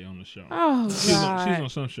yesterday on the show. Oh, She's God. on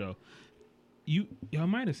some show. Y'all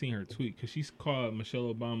might have seen her tweet, because she's called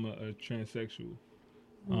Michelle Obama a transsexual.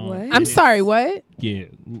 What? I'm sorry. What? Yeah,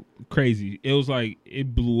 crazy. It was like,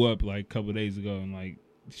 it blew up like a couple days ago, and like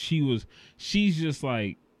she's just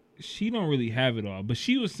like, she don't really have it all, but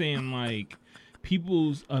she was saying like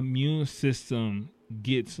people's immune system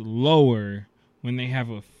gets lower when they have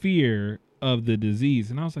a fear of the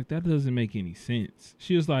disease. And I was like, that doesn't make any sense.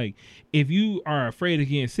 She was like, if you are afraid of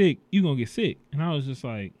getting sick, you're gonna get sick. And I was just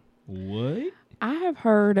like, what? I have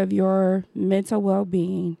heard of your mental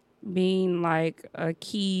well-being being like a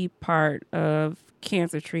key part of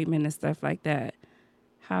cancer treatment and stuff like that.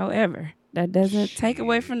 However, that doesn't take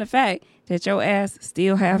away from the fact that your ass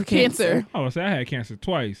still have cancer. I was I had cancer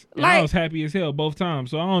twice, and Like- I was happy as hell both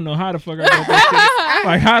times. So I don't know how the fuck I got that shit.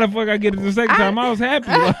 Like, how the fuck I get it the second time? I was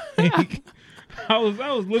happy. Like, I was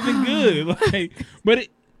living good. Like, but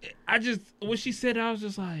when she said it, I was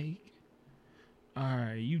just like, all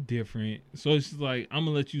right, you different. So it's just like, I'm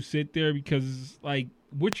gonna let you sit there, because it's like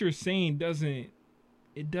what you're saying doesn't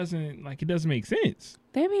make sense.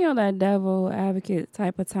 They be on that devil advocate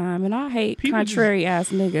type of time, and I hate People contrary ass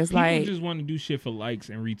niggas. People Like, just want to do shit for likes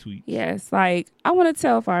and retweets. yes, like I want to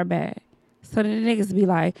tell far bad. So the niggas be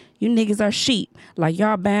like, you niggas are sheep. Like,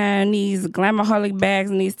 y'all buying these Glamaholic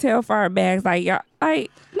bags and these Telfar bags. Like, y'all,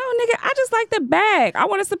 like, no, nigga, I just like the bag. I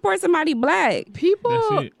want to support somebody black. People,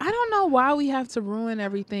 That's it. I don't know why we have to ruin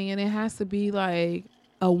everything, and it has to be like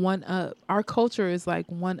a one up. Our culture is like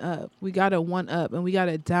one up. We got to one up, and we got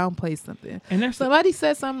to downplay something. And that's Somebody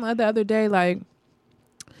said something the other day, like,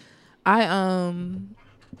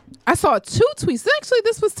 I saw 2 tweets. Actually,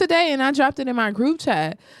 this was today, and I dropped it in my group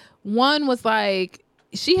chat. One was like,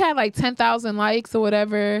 she had like 10,000 likes or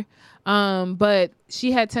whatever, but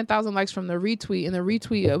she had 10,000 likes from the retweet, and the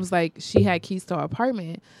retweet, it was like she had keys to her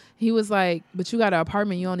apartment. He was like, but you got an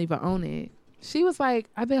apartment, you don't even own it. She was like,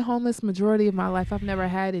 I've been homeless majority of my life. I've never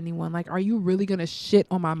had anyone. Like, are you really gonna shit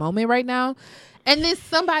on my moment right now? And then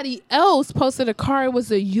somebody else posted a car. It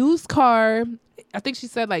was a used car. I think she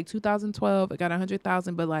said like 2012. It got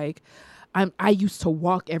 100,000, but like I used to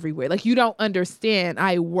walk everywhere. Like, you don't understand.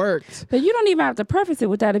 I worked. But you don't even have to preface it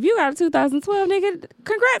with that. If you got a 2012, nigga,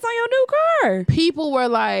 congrats on your new car. People were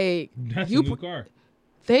like, That's you a new car.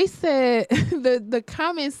 They said the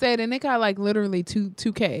comments said, and it got like literally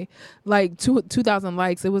 2K, like 2,000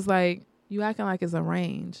 likes. It was like, you acting like it's a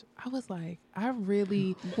range. I was like, I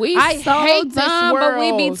so hate this dumb, but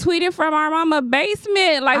we be world. tweeting from our mama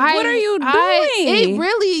basement. Like, what are you doing? It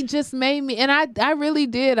really just made me, and I really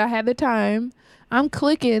did. I had the time. I'm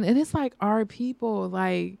clicking, and it's like, our people,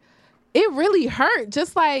 like, it really hurt.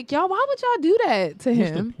 Just like, y'all, why would y'all do that to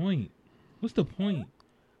him? What's the point?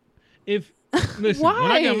 If listen, Why?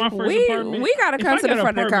 when I got my first apartment, we gotta come to the front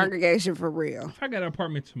of the apartment- congregation for real. If I got an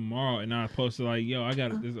apartment tomorrow and I posted like, yo, I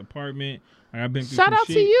got this apartment, like, I've been through Shout some out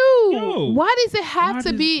shit. to you. Yo, Why does it have why to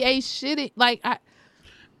does- be a shitty, like,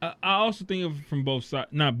 I also think of it from both sides,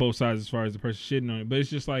 not both sides as far as the person shitting on it, but it's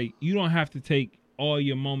just like, you don't have to take all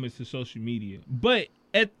your moments to social media. But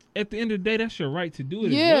at the end of the day, that's your right to do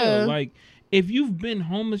it as well. Like, if you've been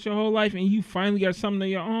homeless your whole life and you finally got something of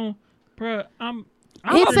your own, bruh,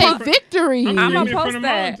 it's a victory. I'm screaming gonna in front post of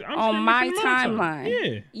that I'm on screaming my in front of timeline.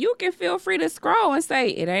 Yeah. You can feel free to scroll and say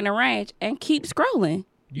it ain't a range and keep scrolling.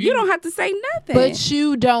 You don't have to say nothing. But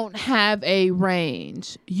you don't have a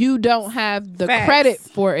range. You don't have the Facts. credit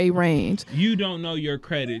for a range. You don't know your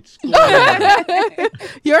credit score.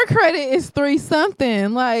 Your credit is 3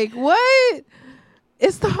 something. Like, what?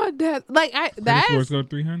 It's the that like I Credit that's scores go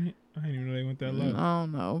 300. I didn't even know they went that low. I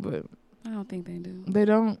don't know, but I don't think they do. they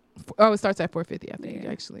don't. Oh, it starts at 450. I think Yeah.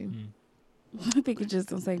 actually. I think it just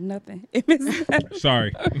don't say nothing. If it's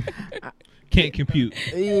Sorry, can't compute.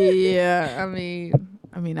 Yeah, I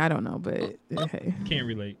mean, I don't know, but hey, Can't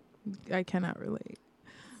relate. I cannot relate.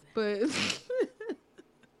 But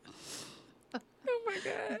oh my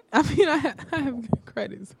god. I mean, I have good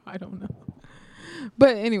credit, so I don't know.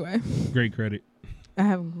 But anyway, Great credit, I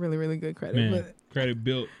have really, really good credit. man. But Credit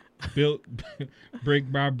built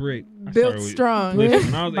brick by brick. I built started with- strong.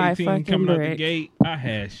 Listen, when I was By 18 fucking coming out the brick. gate, I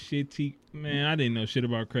had shitty. Man, I didn't know shit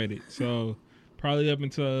about credit. So probably up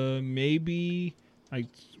until maybe like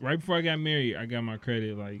right before I got married, I got my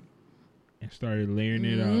credit like and started layering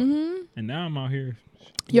it out. Mhm. And now I'm out here.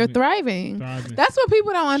 You're thriving. Thriving. That's what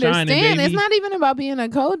people don't Shining, understand. It's baby. not even about being a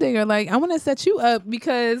gold digger. Like, I want to set you up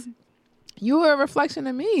because you are a reflection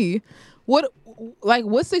of me.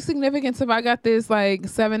 What's the significance if I got this like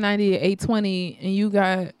 790, 820, and you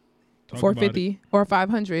got Talk 450 or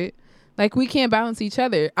 500? Like, we can't balance each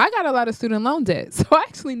other. I got a lot of student loan debt, so I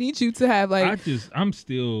actually need you to have like. I'm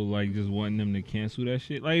still like just wanting them to cancel that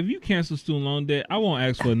shit. Like if you cancel student loan debt, I won't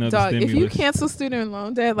ask for another Dog, stimulus. if you cancel student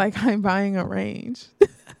loan debt, like I'm buying a range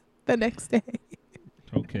the next day,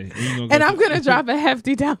 Okay. and I'm gonna drop a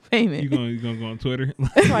hefty down payment. You gonna go on Twitter?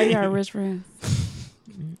 That's why you got rich friends.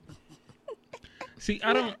 See,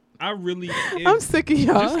 I really. I'm sick of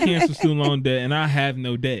y'all. Just cancel student loan debt, and I have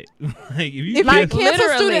no debt. Like if you If I cancel, cancel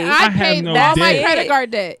student, Literally. I I have paid no all my debt. credit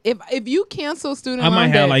card debt. If you cancel student I loan might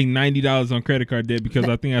debt, have like $90 on credit card debt because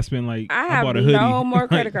I think I spent like I I have bought a hoodie. no more Like,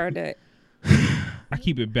 credit card debt. I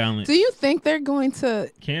keep it balanced. do you think they're going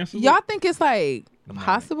to? Cancel? it? Y'all think it's like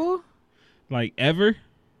possible? Like ever?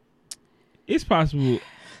 It's possible.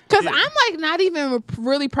 Because Yeah. I'm like not even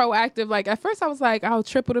really proactive. Like at first I was like, I'll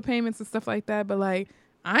triple the payments and stuff like that. But like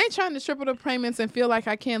I ain't trying to triple the payments and feel like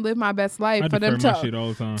I can't live my best life I for them defer my shit to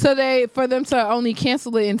all the time. for them to only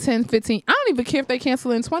cancel it in 10, 15. I don't even care if they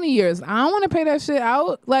cancel in 20 years. I don't want to pay that shit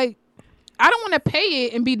out. Like I don't want to pay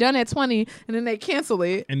it and be done at 20 and then they cancel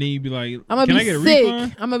it. And then you'd be like, I'm gonna "Can be I get a sick.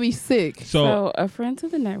 refund?" I'm gonna be sick. So So a friend to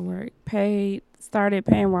the network started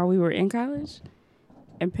paying while we were in college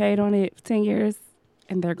and paid on it for 10 years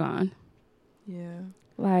and they're gone. Yeah.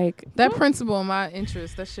 Like That principle in my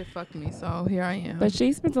interest, that shit fucked me. So here I am. but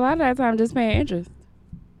she spent a lot of that time just paying interest.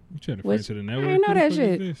 you try to Which- to the I network. ain't know Who the that fuck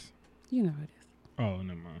shit. is this? You know it is. Oh,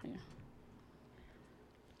 never mind. Yeah.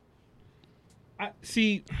 I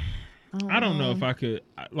see. I don't know if I could.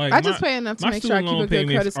 Like I just pay enough to my make sure I student keep loan a good credit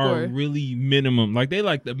payments are score. really minimum. Like they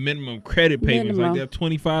like the minimum credit payments. Minimum. Like they're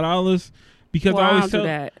 $25 because Well, I I always don't do tell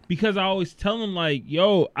that. because I always tell them like,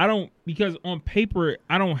 yo, I don't because on paper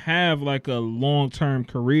I don't have like a long term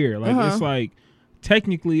career. Like Uh-huh. it's like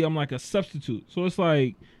technically I'm like a substitute. So it's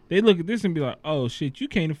like they look at this and be like, oh shit, you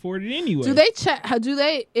can't afford it anyway. Do they check? How do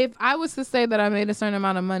they? If I was to say that I made a certain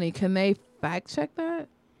amount of money, can they fact check that?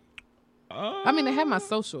 I mean, they have my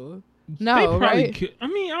social. They No, probably right? could. I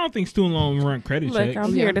mean, I don't think student loan run credit Look, checks.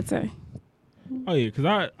 I'm here to tell you. Oh yeah,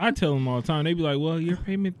 because I tell them all the time. They be like, "Well, your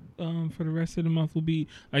payment for the rest of the month will be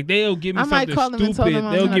like they'll give me I might something call them and tell stupid.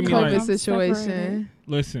 them They'll I'm in a give me COVID like, situation.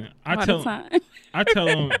 listen, I all tell the time. I tell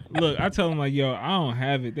them, look, I tell them like, yo, I don't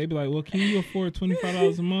have it. They be like, well, can you afford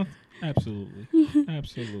 $25 a month? Absolutely,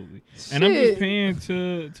 absolutely. And I'm just paying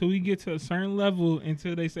till we get to a certain level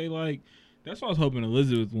until they say like, that's why I was hoping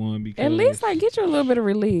Elizabeth won because At least like get you a little bit of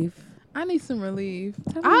relief. I need some relief.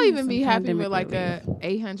 Tell I'll me even some be happy with pandemic like a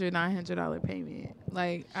 $800, $900 payment.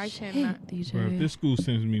 Like I cannot. DJ. Bro, if this school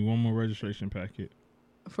sends me one more registration packet.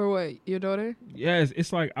 For what? Your daughter? Yes,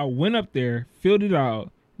 it's like I went up there, filled it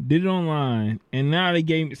out, did it online, and now they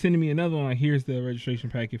sending me another one. Like, here's the registration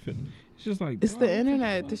packet. It's just like It's dog, the what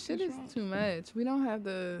internet. The fuck shit is too much. We don't have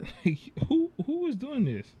the. who is doing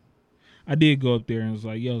this? I did go up there and was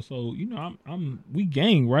like, yo, so you know, we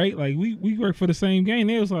gang, right? Like we work for the same gang.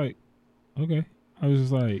 They was like, okay. I was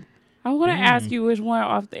just like, I want to damn. ask you which one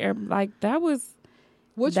off the air. Like that was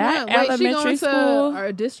Which that one? Wait, she elementary going school? to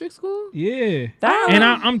our district school? yeah. that. And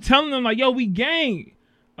I'm telling them like, yo, we gang,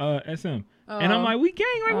 SM. And I'm like, we gang,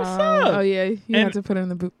 like, what's up? Oh yeah, you And- have to put it in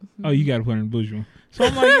the boot. Oh, you got to put it in the bougie one. So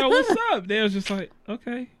I'm like, yo, what's up? They was just like,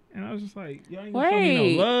 okay. And I was just like, yo, ain't gonna show me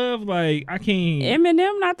Wait. no love. Like, I can't.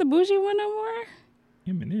 Eminem, not the bougie one no more.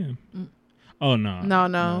 Eminem. Oh, no.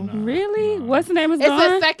 No. Really? Nah. What's the name? Is It's gone?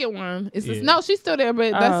 the second one. It's Yeah. no, she's still there,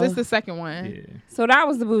 but Oh. it's the second one. Yeah. So that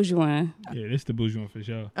was the bougie one. Yeah, this the bougie one for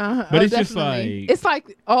sure. But it's just definitely. like- it's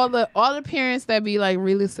like all the parents that be like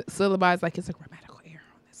really syllabized, like it's a grammatical error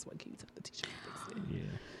on this one. Can you tell the teacher to fix it? Yeah.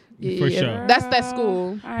 Yeah, For yeah. sure. That's that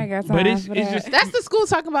school. I ain't got time But it's for that. just That's the school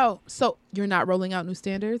talking about. So you're not rolling out new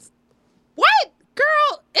standards? What,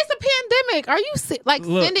 girl? It's a pandemic. Are you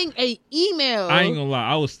Look, sending a email? I ain't gonna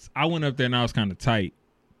lie. I went up there and I was kind of tight.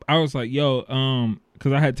 I was like, yo,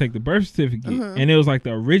 because I had to take the birth certificate and it was like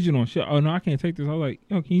the original shit. Oh no, I can't take this. I was like,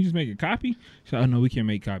 yo, can you just make a copy? She's like, oh no, we can't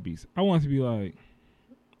make copies. I want to be like,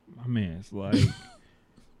 my man, it's like,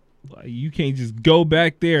 like you can't just go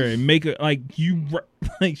back there and make it like you.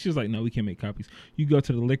 Like she was like, no, we can't make copies. You go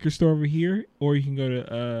to the liquor store over here, or you can go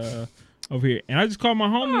to over here. And I just called my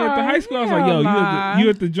homie at the high school. I was like, yo, hell you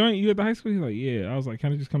at the joint? You at the high school? He's like, yeah. I was like,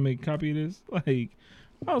 can I just come make a copy of this? Like.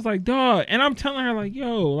 I was like, dog. And I'm telling her, like,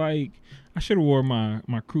 yo, like, I should have wore my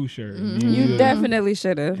crew shirt. You definitely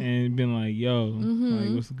should have. And been like, yo,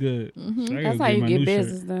 like, what's good? So I gotta That's how get you my get new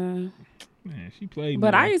business shirt. done. Man, she played me.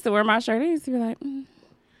 But I though. used to wear my shirt. They used to be like,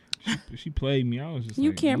 She played me. I was just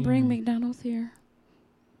you like, can't bring damn. McDonald's here.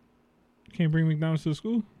 Can't bring McDonald's to the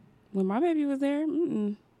school? When my baby was there,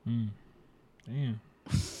 Damn.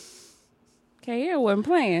 KL wasn't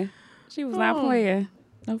playing. She was not Oh. playing.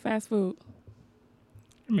 No fast food.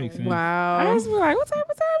 That makes sense. I Wow. just be like, what type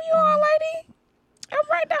of time you on, lady? I'm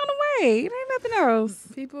right down the way. It ain't nothing else.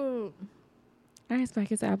 People Ice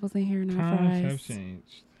packets, apples in here, and Times have fries.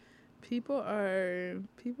 changed. people are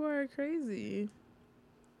crazy.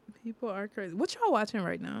 People are crazy. What y'all watching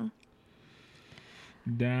right now?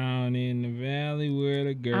 Down in the valley where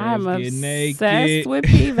the girls I'm get obsessed naked. with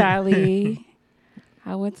P Valley.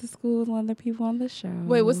 I went to school with one of the people on the show.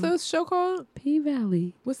 Wait, what's the show called? P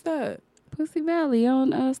Valley, What's that? Pussy Valley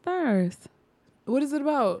on Stars. What is it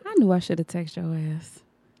about? I knew I should have texted your ass.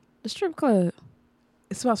 The strip club.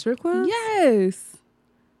 It's about strip clubs? Yes.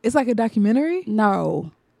 It's like a documentary?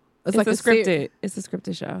 No. It's like a ser- scripted. It's a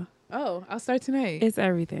scripted show. Oh, I'll start tonight. It's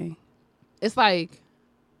everything. It's like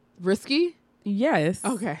risky? Yes.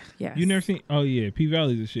 Okay. Yes. You never seen? Oh yeah, P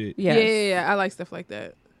Valley's a shit. Yes. Yeah. I like stuff like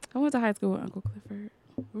that. I went to high school with Uncle Clifford.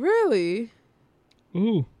 Really?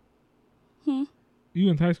 Ooh. Hmm. You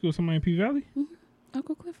went to high school with somebody in P Valley?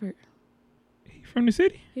 Uncle Clifford. He from the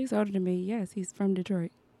city? He's older than me. Yes, he's from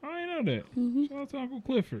Detroit. I didn't know that. Mm-hmm. Shout out to Uncle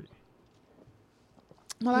Clifford.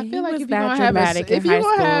 Well, I Yeah, feel he like was if you that don't have dramatic a, in if you high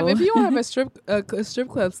don't have school. if you don't have a strip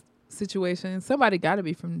club situation, somebody got to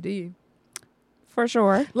be from D. For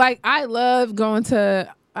sure. Like I love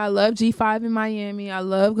G5 in Miami. I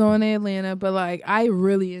love going to Atlanta, but like I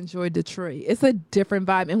really enjoy Detroit. It's a different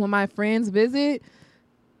vibe. And when my friends visit,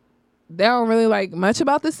 they don't really like much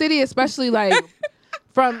about the city, especially like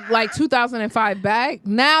from like 2005 back.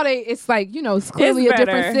 Now it's like, you know, it's clearly It's a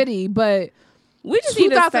different better. city, but We just need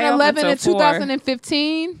to stay up 2011 and until 4.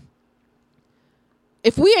 2015,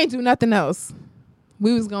 if we ain't do nothing else,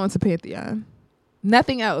 we was going to Pantheon.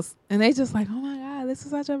 Nothing else. And they just like, oh my God, this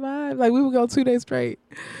is such a vibe. Like we would go 2 days straight.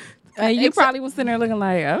 And you Except- probably was sitting there looking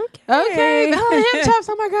like, okay. Okay, lamb chops.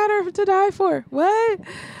 Oh my God, are to die for. What?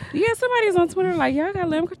 Yeah, somebody's on Twitter like, y'all got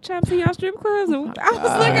lamb chops in y'all strip clubs? And I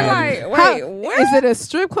was looking like, wait, what? Is it a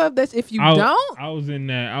strip club that if you don't? I was in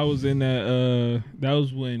that. That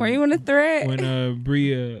was when. Were you in the thread? When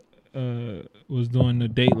Bria was doing the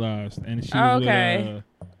date lives and she was Okay.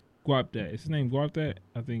 Guap-Dat. Is his name Guap-Dat?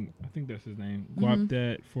 I think that's his name.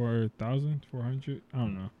 Guap-Dat 4,400. I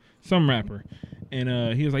don't know. Some rapper.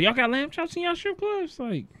 And he was like, y'all got lamb chops in y'all strip clubs?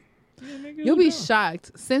 Like, yeah, nigga, You'll be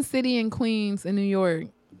shocked. Sin City and Queens in New York.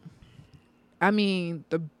 I mean,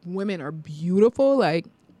 the women are beautiful, like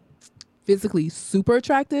physically super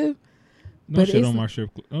attractive. Don't shit on my strip.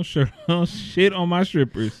 Don't shit on my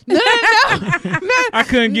strippers. No. I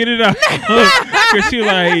couldn't get it out because she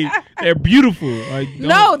like they're beautiful. Like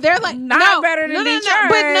no, they're like not better than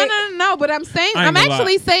Detroit. But I'm saying I'm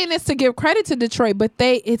actually saying this to give credit to Detroit, but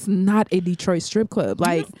it's not a Detroit strip club.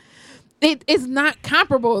 Like it is not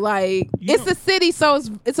comparable. Like it's a city, so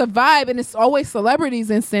it's a vibe, and it's always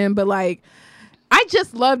celebrities in Sin. But like I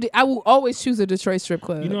just loved it. I will always choose a Detroit strip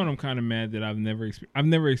club. You know what? I'm kind of mad that I've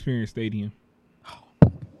never experienced Stadium.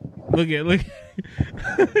 Look at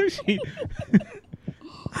she,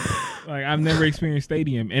 like I've never experienced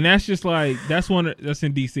Stadium, and that's just like that's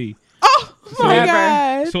in DC. Oh my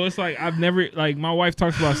God! So it's like I've never like my wife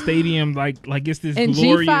talks about Stadium like it's this and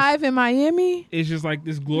glorious G5 in Miami. It's just like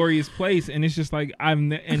this glorious place, and it's just like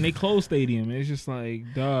and they closed Stadium. And it's just like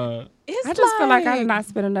duh. I just feel like I did not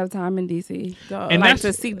spend enough time in DC, and like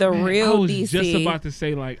to see the real I was DC. Just about to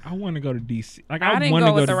say like I want to go to DC. Like I didn't want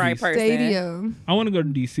to go with to the right person. Stadium. I want to go to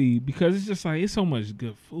DC because it's just like it's so much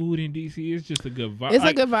good food in DC. It's just a good vibe. It's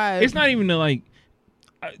a good vibe. It's not even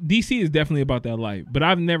DC is definitely about that life, but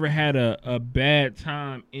I've never had a bad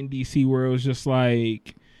time in DC where it was just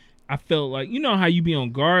like I felt like, you know how you be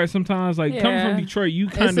on guard sometimes, like coming from Detroit, you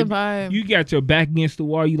kind of you got your back against the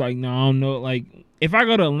wall. You like, no, I don't know. Like if I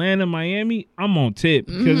go to Atlanta, Miami, I'm on tip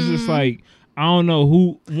because it's just like I don't know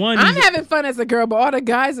who one. I'm having fun as a girl, but all the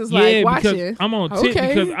guys is like watching. I'm on tip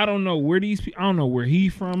because I don't know where these people. I don't know where he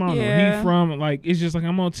from. I don't know where he from. Like it's just like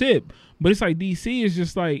I'm on tip. But it's like DC is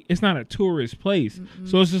just like it's not a tourist place,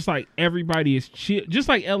 so it's just like everybody is chill, just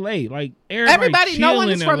like LA. Like everybody, no one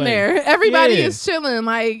is from there. Everybody is chilling.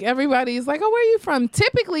 Like everybody's like, oh, where are you from?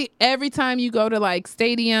 Typically, every time you go to like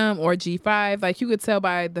Stadium or G5, like you could tell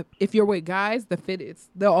by if you're with guys, the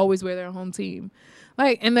fittest. They'll always wear their home team.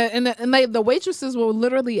 Like and the waitresses will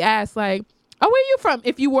literally ask like, oh, where are you from?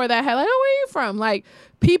 If you wore that hat, like, oh, where are you from? Like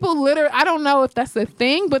people literally, I don't know if that's a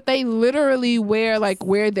thing, but they literally wear like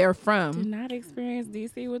where they're from. Did not experience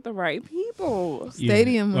DC with the right people.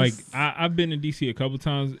 Stadium was, like I've been to DC a couple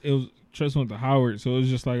times. It was Trust went to Howard, so it was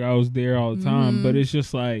just like I was there all the time. But it's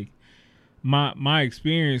just like my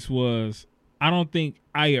experience was I don't think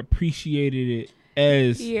I appreciated it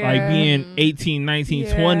as like being 18,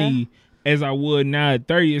 19, 20 as I would now at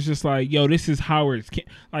 30. It's just like, yo, this is Howard's.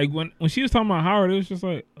 Like when she was talking about Howard, it was just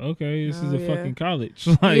like, okay, this is a fucking college.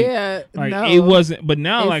 Like, it wasn't. But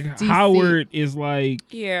now, it's like DC. Howard is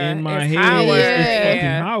like in my head, Howard. It's fucking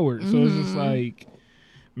Howard. So it's just like,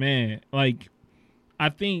 man, like I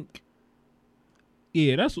think,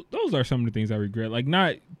 those are some of the things I regret. Like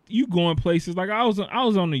not you going places. Like I was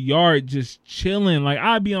on the yard just chilling. Like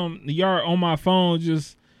I'd be on the yard on my phone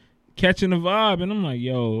just catching the vibe, and I'm like,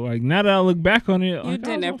 yo, like now that I look back on it, you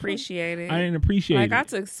didn't appreciate it. I didn't appreciate it. Like I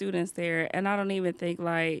took students there, and I don't even think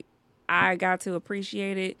like I got to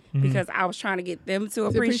appreciate it because I was trying to get them to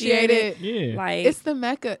appreciate it. Yeah, like it's the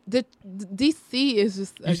Mecca. The DC is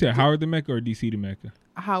just. You said Howard the Mecca or DC the Mecca?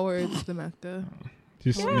 Howard's the Mecca.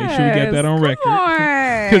 Just make sure we get that on record.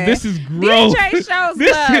 Because this is gross. DJ shows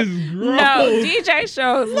this love. is gross. No, DJ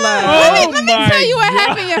shows love. Let me tell you what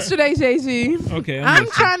happened yesterday, JG. Okay. I'm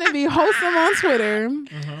trying to be wholesome on Twitter.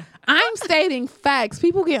 I'm stating facts.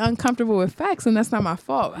 People get uncomfortable with facts, and that's not my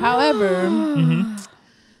fault. However,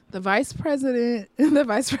 the vice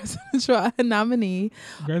presidential nominee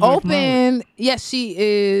opened. Yes, she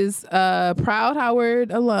is a proud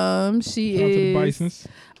Howard alum. She is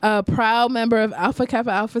a proud member of Alpha Kappa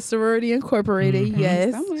Alpha Sorority Incorporated.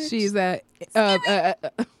 Yes, she's a.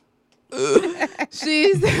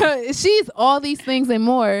 She's all these things and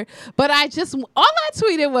more. But all I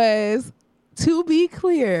tweeted was, to be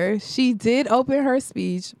clear, she did open her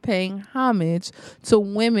speech paying homage to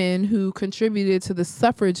women who contributed to the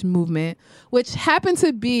suffrage movement, which happened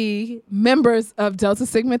to be members of Delta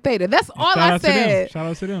Sigma Theta. That's all I said. Shout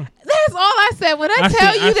out to them. That's all I said. When I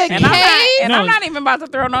tell you that K... I'm not even about to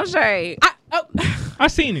throw no shade. I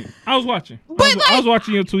seen it. I was watching. I was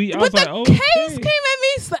watching your tweet. I was like, oh, K's came at me.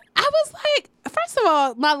 I was like, first of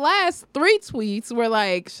all, my last 3 tweets were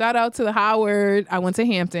like, shout out to the Howard. I went to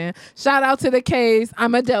Hampton. Shout out to the K's.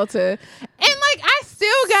 I'm a Delta. And like, I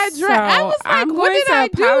still got dragged. I was like, what did I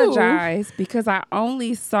do? I'm going to apologize because I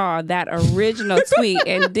only saw that original tweet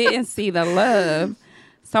and didn't see the love.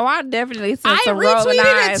 So I definitely sent I some rolling retweeted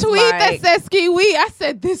eyes, a tweet that like, said ski wee. I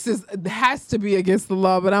said has to be against the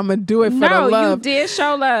law, but I'm gonna do it for the no, love. you did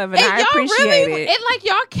show love, and I y'all appreciate really, it. And like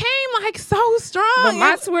y'all came like so strong. But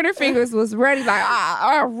my Twitter fingers was ready, like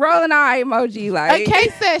rolling eye emoji, like. Kay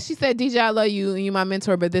said, DJ, I love you and you my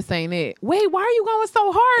mentor, but this ain't it. Wait, why are you going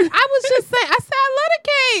so hard? I was just saying, I said I love the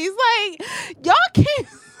K's. Like y'all came.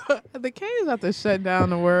 The K's have to shut down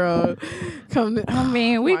the world. I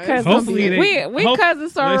mean, we cousins, Hopefully we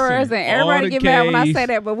cousins sorors, and everybody get mad when I say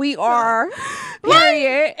that, but we are.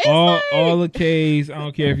 Period. All the K's. I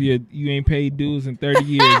don't care if you ain't paid dues in 30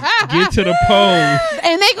 years. Get to the polls,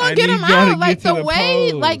 and they gonna get them out. Like the way,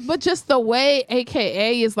 polls. like, but just the way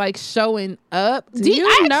AKA is like showing up.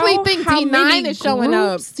 I actually think D9 is showing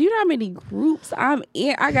up. Do you know how many groups I'm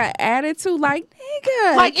in? I got added to, like,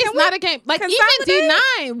 nigga. Like it's not a game. Like even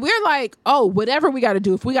D9, we're like, oh, whatever we got to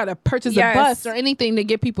do. If we got to purchase a bus or anything to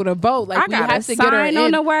get people to vote, like I we got have to get her in.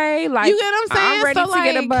 on the way. Like, you get what I'm saying? I'm ready so, to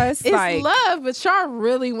get a bus. It's like, love, but y'all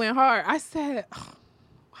really went hard. I said,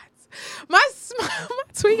 what? My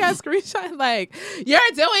tweet got screenshot like, you're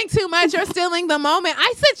doing too much. You're stealing the moment.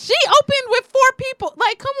 I said she opened with 4 people.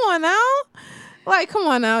 Like, come on now. Like, come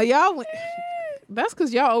on now, y'all. That's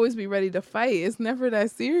because y'all always be ready to fight. It's never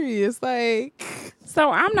that serious. Like,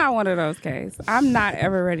 so I'm not one of those cases. I'm not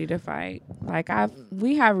ever ready to fight. Like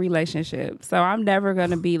we have relationships, so I'm never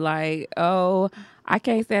gonna be like, oh, I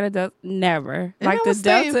can't stand adults. Never. And like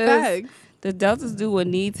the deltas do what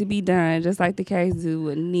need to be done, just like the K's do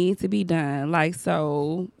what need to be done. Like,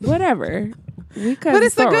 so whatever. But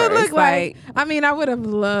it's a good look. Like, I mean, I would have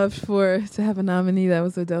loved to have a nominee that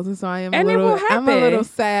was a Delta. So I'm a little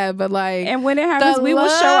sad, but like, and when it happens, we will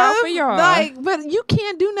show out for y'all. Like, but you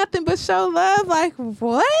can't do nothing but show love. Like,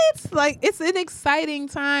 what? Like, it's an exciting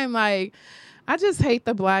time. Like, I just hate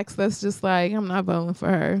the blacks. That's just like, I'm not voting for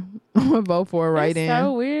her. I'm gonna vote for her right now.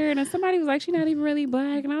 So weird. And somebody was like, she's not even really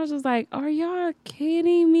black, and I was just like, are y'all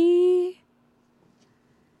kidding me?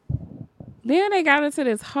 Then they got into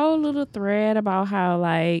this whole little thread about how,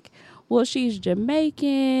 like, well, she's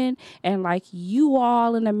Jamaican, and like you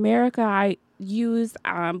all in America, I use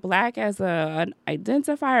black as an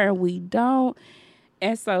identifier, and we don't.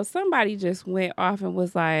 And so somebody just went off and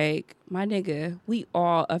was like, my nigga, we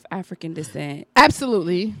all of African descent.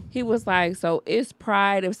 Absolutely. He was like, so it's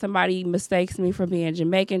pride if somebody mistakes me for being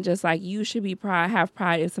Jamaican, just like you should be have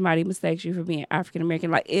pride if somebody mistakes you for being African American.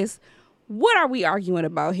 Like, what are we arguing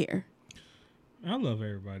about here? I love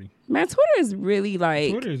everybody. Man, Twitter is really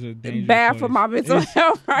like Twitter's a dangerous bad place. for my mental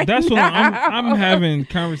health right that's now. What I'm having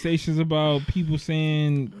conversations about people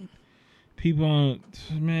saying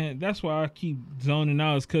man, that's why I keep zoning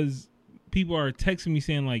out, is because people are texting me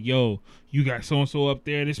saying like, yo, you got so and so up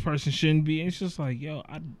there, this person shouldn't be. And it's just like, yo,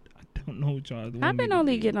 I don't know what y'all doing. I've been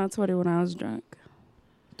only getting on Twitter when I was drunk.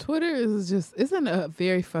 Twitter isn't a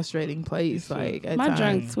very frustrating place. Like, at my times.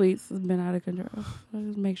 drunk tweets has been out of control. I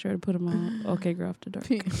just make sure to put them on. Okay, girl, after dark.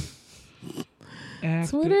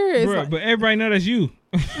 Twitter is, but everybody know that's you.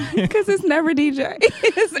 Because it's never DJ.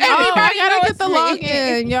 I gotta get the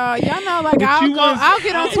login, y'all. Y'all know, like, I'll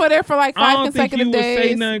get on Twitter for like 5 consecutive days. I don't think you will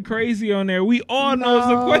say nothing crazy on there. We all know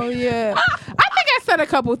the question. Yeah. I think I said a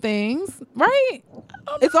couple things, right?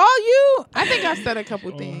 It's all you. I think I've said a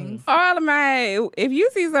couple things. All of my, if you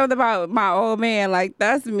see something about my old man, like,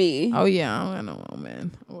 that's me. Oh yeah, I don't got no old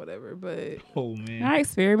man or whatever. But oh man, I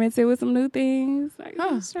experimented with some new things. Like,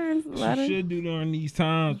 you should do during these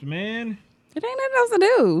times, man. It ain't nothing else to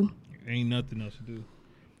do. Ain't nothing else to do.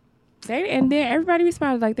 And then everybody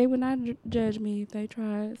responded like they would not judge me if they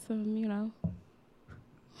tried some,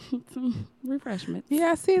 some refreshments.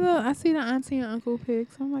 Yeah, I see the auntie and uncle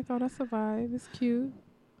pics. I'm like, oh, that's a vibe. It's cute.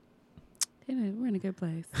 We're in a good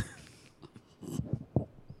place.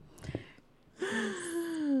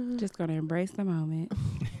 Just gonna embrace the moment.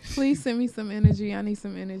 Please send me some energy. I need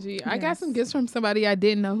some energy. Yes. I got some gifts from somebody I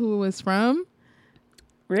didn't know who it was from.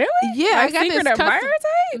 Really? Yeah, like I got Secret this Admirer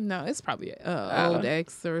tape? No, it's probably old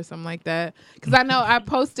ex or something like that. Because I know I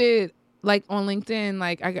posted like on LinkedIn,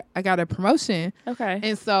 like I got a promotion. Okay.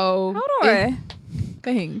 And so hold on.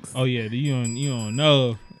 Thanks. Oh yeah, you don't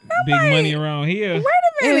know big money around here. Wait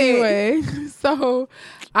a minute. Anyway, so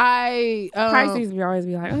I Pisces will always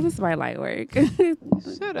be like, oh, this is my light work.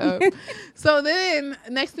 Shut up. So then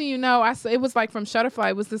next thing you know, it was like from Shutterfly.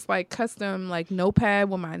 It was this like custom like notepad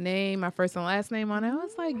with my name, my first and last name on it. I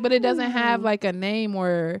was like, but it doesn't have like a name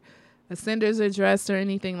or a sender's address or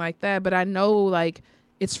anything like that. But I know like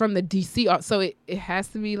it's from the DC, so it has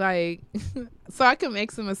to be like, so I can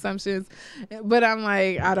make some assumptions, but I'm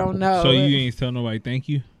like, I don't know. So you ain't tell nobody thank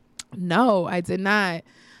you? No, I did not.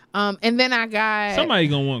 And then I got Somebody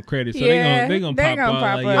gonna want credit, so Yeah, they gonna they pop gonna up.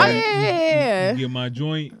 pop Like, up. Oh, yeah. You get my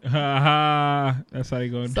joint. Ha ha. That's how they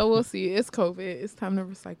go. So we'll see. It's COVID. It's time to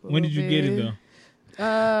recycle. When did you get it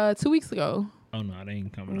though? 2 weeks ago. Oh no, they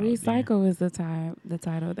ain't coming out. Recycle is the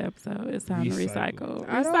title of the episode. It's time to recycle.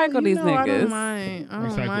 I don't- Recycle these I don't niggas. mind. I don't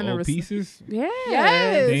Recycle mind old pieces. Yeah.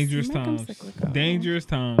 Yes. Dangerous Make 'em times. cyclical. Dangerous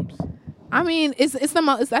times. I mean, it's the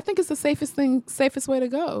most. I think it's the safest way to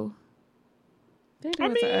go. They do I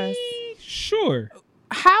it to us. mean, sure.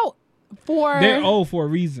 How for? They're old for a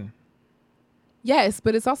reason. Yes,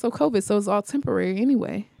 but it's also COVID, so it's all temporary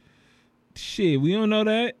anyway. Shit, we don't know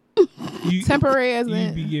that. You, Temporary as you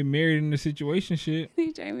in. be getting married in the situation shit.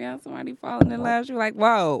 See Jamie on somebody falling in love. You're like,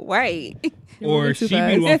 whoa, wait. You're Or moving she too be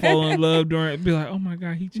fast. the one falling in love during be like, oh my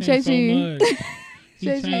God, he changed JG. so much. He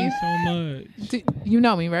JG. changed so much. You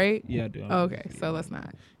know me, right? Yeah, I do. Oh, okay, so let's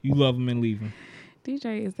not. You love him and leave him.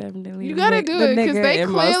 DJ is definitely You gotta do it because they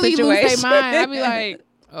clearly lose their mind. I'd be like,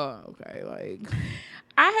 oh, okay, like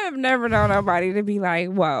I have never known nobody to be like,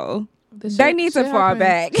 whoa, the they shit- need to shit fall happens.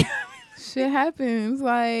 back. Shit happens.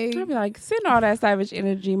 Like, I'd be like, send all that savage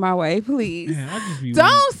energy my way, please. Man, I just be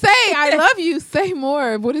don't say I love you. Say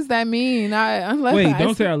more. What does that mean? wait,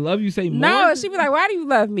 don't say I love you. Say more. No, she'd be like, why do you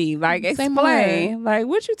love me? Like, Say explain. Like,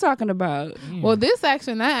 what you talking about? Well, this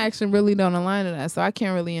action, that action really don't align to that, so I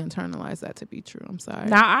can't really internalize that to be true. I'm sorry.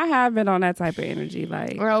 Now, I have been on that type of energy.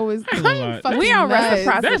 Like, We're always ain't gonna lie. fucking We on nuts.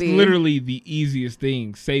 reciprocity. That's literally the easiest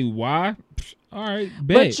thing. Say why. Psh, all right,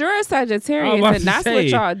 bet. but you're a I was Sagittarius, about and to that's say. what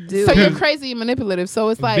y'all do. So you're crazy and manipulative. So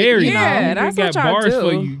it's like, very. you know, Yeah, They that's got what y'all bars do.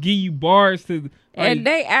 for you. Give you bars to. Like, and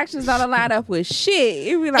they actions don't line up with shit.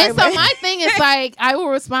 It be like, and so my thing is like, I will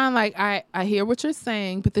respond like, I hear what you're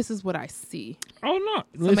saying, but this is what I see. oh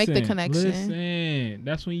no! So make the connection. Listen,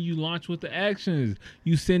 that's when you launch with the actions.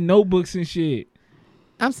 You send notebooks and shit.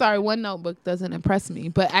 I'm sorry, one notebook doesn't impress me,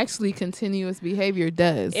 but actually continuous behavior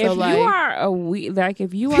does. if So like, you are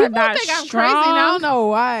if you are people not think I'm strong, crazy, and I don't know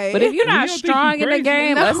why. but if you're We not don't think strong you in the crazy.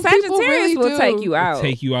 game, No, a people Sagittarius really will take do. you out.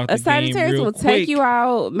 Take you out the A Sagittarius game real will quick take you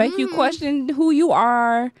out, make you question who you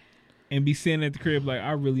are. and be sitting at the crib like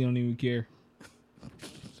I really don't even care.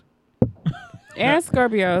 And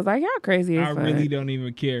Scorpios, like, y'all crazy as I fuck. really don't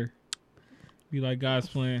even care. Be like God's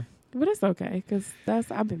plan. But it's okay, because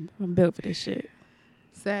I'm built for this shit.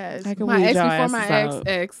 Sag. I can My weed ex y'all before my asses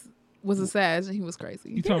ex was a Sag, and he was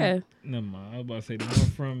crazy. You talking? Yeah. Never mind. I was about to say the one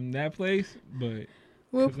from that place, but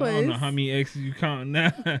What 'cause I don't know place? how many exes you counting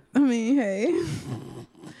now. I mean, hey,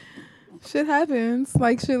 shit happens.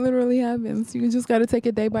 Like shit literally happens. You just got to take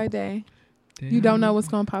it day by day. You don't know what's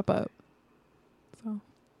gonna pop up. So,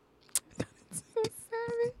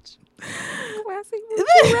 savage.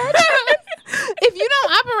 If you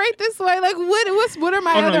don't operate this way, like what are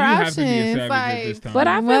my Oh, no, other you have to be a options? savage at this Like, time. But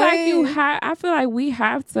I feel like you Right. have. I feel like we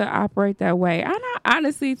have to operate that way.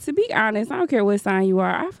 Honestly, to be honest, I don't care what sign you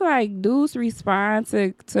are. I feel like dudes respond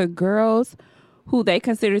to girls who they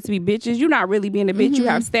consider to be bitches. You're not really being a bitch. You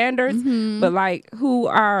have standards, but like who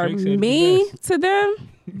are Drake said it the mean best. to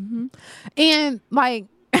them. and like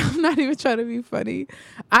I'm not even trying to be funny.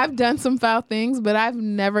 I've done some foul things, but I've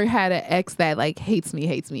never had an ex that like hates me.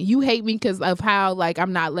 You hate me because of how like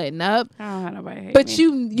I'm not letting up. I don't have nobody hate But me.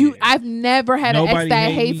 you, I've never had an ex Nobody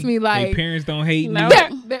that hate hates me. Like their parents don't hate No.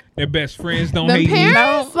 me. Their best friends don't the hate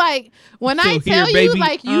parents, like when I me. tell you,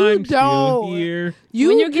 like you I'm still don't, here.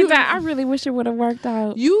 when you get that, I really wish it would have worked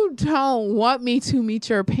out. you don't want me to meet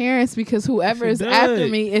your parents because whoever Yes, is it after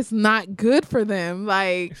does. me is not good for them.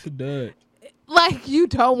 It's a dud. Like you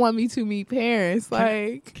don't want me to meet parents.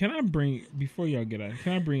 Like, Can I bring before y'all get out?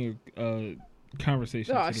 Can I bring a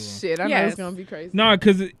conversation oh to the room? shit, I know Yes. it's gonna be crazy. No,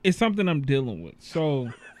 because it's something I'm dealing with. So,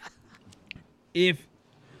 if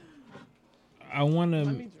I want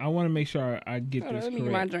to make sure I get Hold on, this let me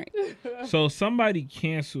get my correct. drink. So somebody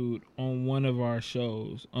canceled on one of our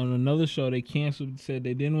shows. On another show, they canceled. Said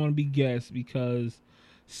they didn't want to be guests because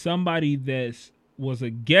somebody that was a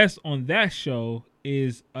guest on that show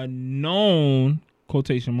is a known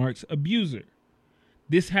quotation marks abuser.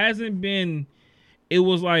 This hasn't been. It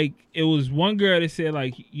was one girl that said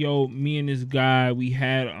like, "Yo, me and this guy, we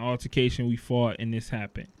had an altercation, we fought, and this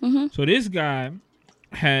happened." Mm-hmm. So this guy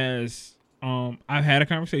has, I've had a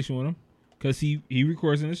conversation with him because he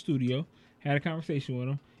records in the studio. Had a conversation with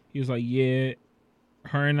him. He was like, "Yeah,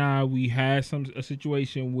 her and I, we had a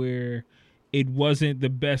situation where it wasn't the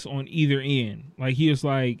best on either end." Like he was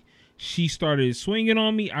like, she started swinging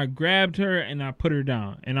on me. I grabbed her and I put her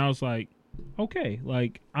down, and I was like, "Okay,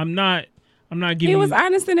 like I'm not giving." He was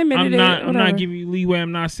honest and admitted it. I'm not whatever. giving you leeway.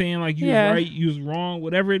 I'm not saying like you was Yeah. right, you was wrong,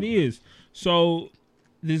 whatever it is. So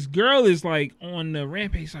this girl is like on the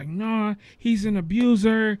rampage, like, nah, he's an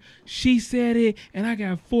abuser. She said it, and I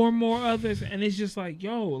got 4 more others, and it's just like,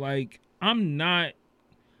 yo, like, I'm not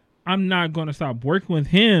gonna stop working with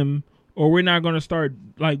him, or we're not gonna start,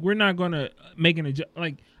 like, we're not gonna make an adjustment.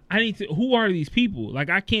 Like, I need to. Who are these people? Like,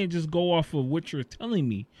 I can't just go off of what you're telling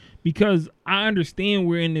me, because I understand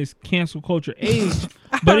we're in this cancel culture age,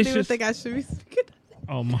 but it's just. think I should be speaking.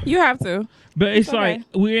 Oh my. You have to. But it's like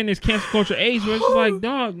we're in this cancel culture age where it's just like,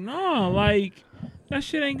 dog, no, like that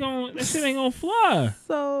shit ain't gonna fly.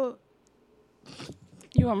 So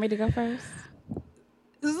you want me to go first?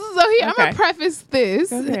 I'm gonna preface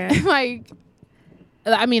this. Like,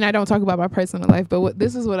 I mean, I don't talk about my personal life, but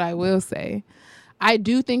this is what I will say. I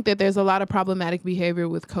do think that there's a lot of problematic behavior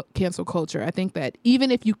with cancel culture. I think that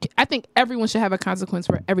I think everyone should have a consequence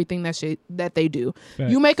for everything that they do.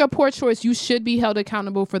 Facts. You make a poor choice, you should be held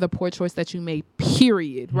accountable for the poor choice that you made,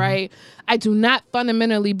 period, mm-hmm. right? I do not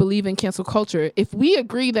fundamentally believe in cancel culture. If we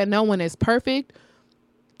agree that no one is perfect,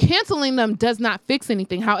 canceling them does not fix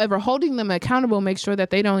anything. However, holding them accountable makes sure that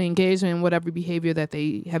they don't engage in whatever behavior that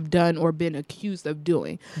they have done or been accused of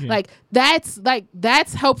doing. Yeah.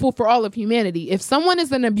 That's helpful for all of humanity. If someone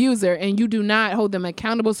is an abuser and you do not hold them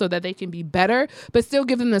accountable so that they can be better, but still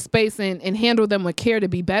give them the space and handle them with care to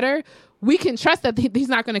be better, we can trust that he's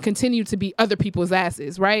not going to continue to be other people's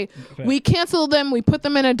asses, right? Okay. We cancel them. We put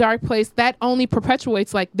them in a dark place. That only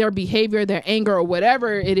perpetuates like their behavior, their anger, or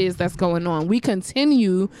whatever it is that's going on. We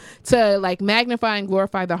continue to like magnify and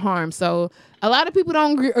glorify the harm. So a lot of people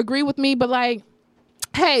don't agree with me, but like,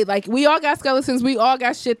 hey, like we all got skeletons. We all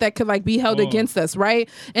got shit that could like be held against us, right?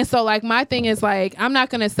 And so like my thing is like, I'm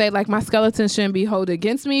not going to say like my skeletons shouldn't be held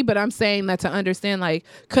against me, but I'm saying that to understand like,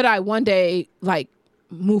 could I one day like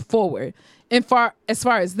move forward? And as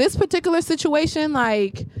far as this particular situation,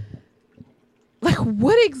 like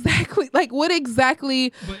what exactly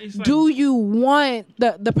do you want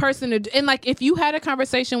the person to do? And like if you had a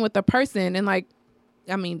conversation with the person and like,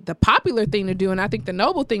 I mean, the popular thing to do, and I think the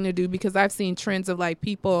noble thing to do, because I've seen trends of like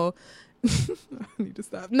people I need to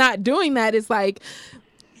stop not doing that, is like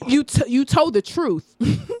you told the truth.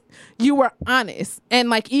 You were honest, and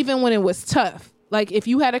like even when it was tough, like if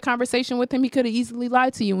you had a conversation with him, he could have easily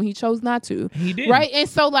lied to you and he chose not to. He did. Right? And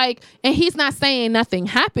so like, and he's not saying nothing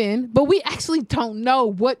happened, but we actually don't know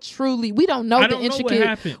we don't know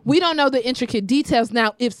the intricate details.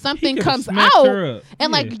 Now, if something comes out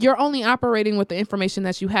and like you're only operating with the information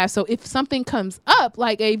that you have. So if something comes up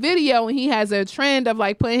like a video and he has a trend of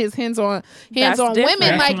like putting his hands on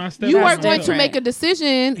women, like you are going to make a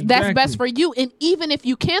decision that's best for you. And even if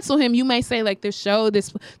you cancel him, you may say like this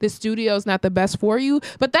studio is not the best for you,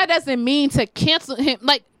 but that doesn't mean to cancel him.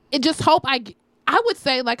 Like it just hope I would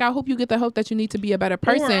say like I hope you get the hope that you need to be a better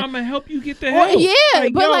person. Or I'm gonna help you get the help.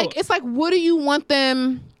 Like it's like what do you want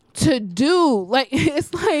them to do? Like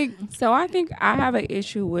it's like, so I think I have an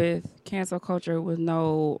issue with cancel culture with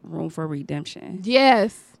no room for redemption.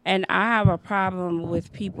 Yes. And I have a problem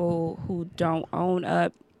with people who don't own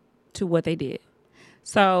up to what they did.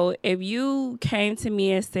 So if you came to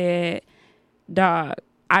me and said, dog,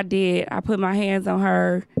 I put my hands on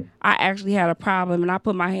her. I actually had a problem and I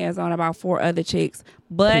put my hands on about 4 other chicks,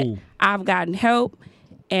 but I've gotten help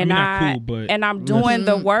and I'm doing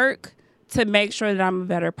the work to make sure that I'm a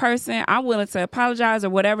better person. I'm willing to apologize or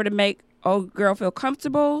whatever to make old girl feel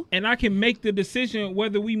comfortable. And I can make the decision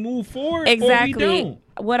whether we move forward or we exactly. don't.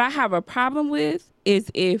 What I have a problem with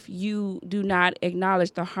is if you do not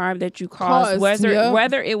acknowledge the harm that you caused,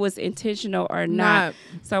 whether it was intentional or not.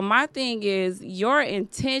 So my thing is your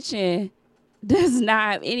intention does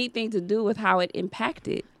not have anything to do with how it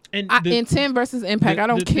impacted. And intent versus impact. I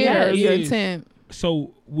don't care your intent.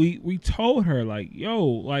 So we told her like, yo,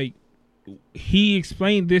 like he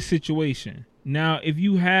explained this situation. Now, if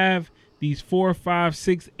you have these 4, 5,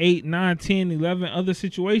 6, 8, 9, 10, 11 other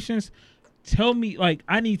situations, tell me, like,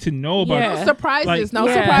 I need to know about no surprises.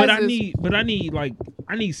 Surprises. But I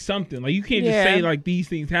need something. Like, you can't just say like these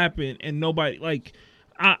things happen and nobody, like,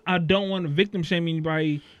 I don't want to victim shame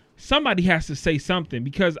anybody. Somebody has to say something,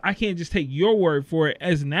 because I can't just take your word for it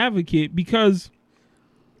as an advocate, because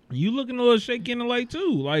you looking a little shaky in the light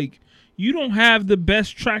too. Like, you don't have the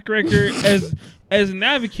best track record as an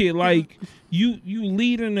advocate. Like, you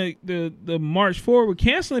leading the march forward with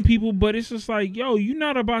canceling people, but it's just like, yo, you're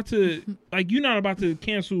not about to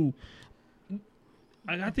cancel.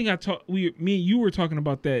 I think me and you were talking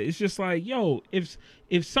about that. It's just like, yo, if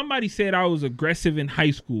somebody said I was aggressive in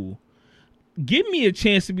high school, give me a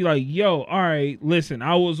chance to be like, yo, all right, listen,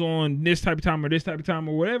 I was on this type of time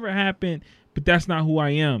or whatever happened, but that's not who I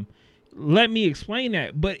am. Let me explain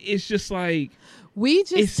that. But it's just like, We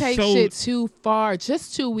just It's take so- shit too far.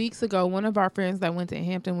 Just 2 weeks ago, one of our friends that went to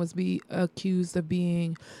Hampton was accused of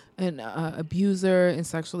being an abuser and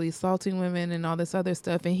sexually assaulting women and all this other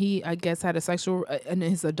stuff. And he, I guess, had a sexual, in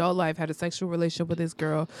his adult life, had a sexual relationship with this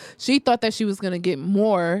girl. She thought that she was going to get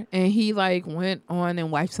more. And he like went on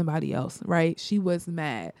and wiped somebody else, right? She was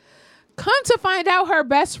mad. Come to find out, her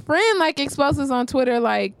best friend like exposes on Twitter,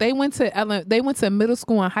 like they went to middle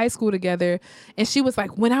school and high school together, and she was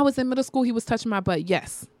like, when I was in middle school, he was touching my butt.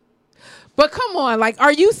 Yes, but come on, like,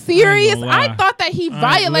 are you serious? I thought that he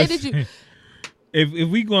violated you. If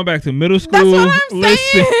we going back to middle school, That's what I'm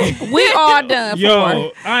saying. listen, We all done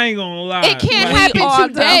yo, I ain't gonna lie. It can't Like, we all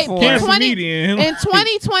happen today. done for it. Cancel me then. In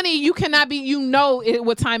 2020, you cannot be. You know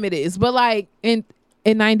what time it is, but like in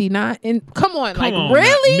 99, and come on, like on,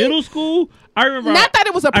 really, middle school. I remember. not that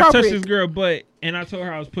it was I touched appropriate. this girl butt, and I told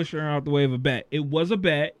her I was pushing her out the way of a bat. It was a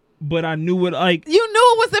bat, but I knew what like. You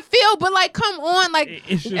knew it was a feel, but like, come on, like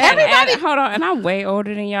It's just everybody. Hold on, and I'm way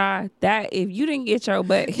older than y'all. That if you didn't get your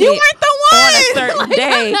butt hit You weren't the one on a certain Like,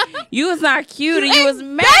 day, you was not cute and you was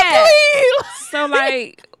mad. Exactly. So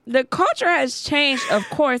like the culture has changed, of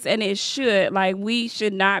course, and it should. Like we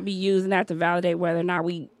should not be using that to validate whether or not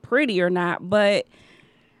we pretty or not. But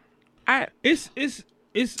it's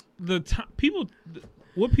the time people.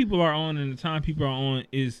 What people are on and the time people are on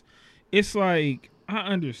is, it's like, I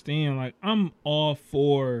understand. Like, I'm all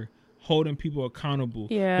for holding people accountable.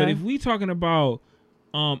 Yeah. But if we talking about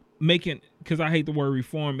making, because I hate the word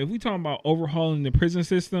reform, if we talking about overhauling the prison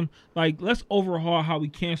system, like, let's overhaul how we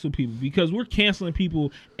cancel people, because we're canceling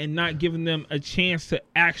people and not giving them a chance to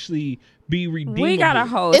actually be redeemable. we got a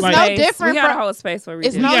whole It's no space. different We got a from- whole space for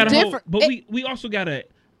It's redemption. no We gotta different. But we also gotta.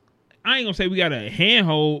 I ain't gonna say we got a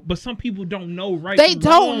handhold, but some people don't know right. They from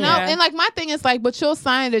don't wrong. know. Yeah. And like my thing is like, but you'll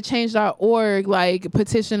sign the change.org like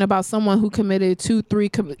petition about someone who committed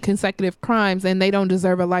 2-3 consecutive crimes and they don't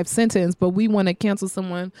deserve a life sentence, but we want to cancel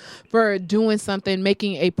someone for doing something,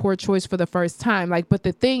 making a poor choice for the first time. Like, but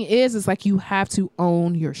the thing is like, you have to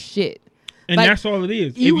own your shit. And Like, that's all it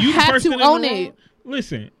is. you if you have the person to in the own wrong, it.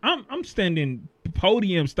 Listen, I'm standing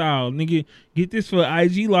podium style, nigga. Get this for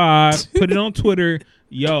IG Live. Put it on Twitter.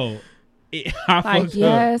 Yo, I Like, fucked up.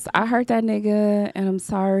 yes, I hurt that nigga, and I'm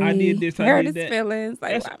sorry. I did this, I hurt did his that. feelings.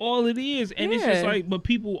 Like, That's all it is. And it's just Yeah. like, but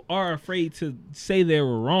people are afraid to say they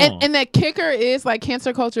were wrong. And the kicker is like,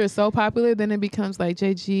 cancer culture is so popular, then it becomes like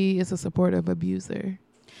JG is a supportive abuser.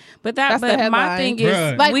 but That's the my headline. thing is,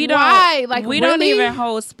 Bruh. Like, we don't, why? Like, we don't really? even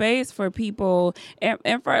hold space for people.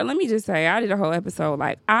 And for, let me just say, I did a whole episode.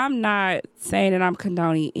 Like, I'm not saying that I'm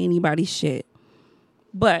condoning anybody's shit.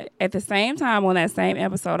 But at the same time, on that same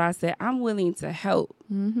episode, I said, I'm willing to help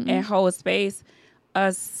and hold space,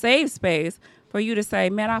 a safe space for you to say,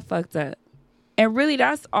 man, I fucked up. And really,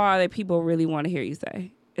 that's all that people really want to hear you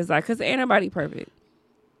say. It's like, because ain't nobody perfect.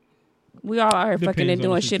 We all out here fucking Depends and on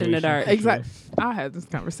doing the shit in the situation. dark. Sure. Exactly. I'll have this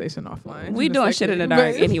conversation offline. We in a doing shit in the second.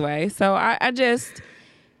 dark But- anyway. So I just,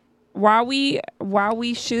 while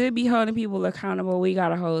we should be holding people accountable, we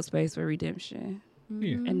gotta hold space for redemption.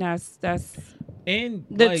 Yeah. And that's And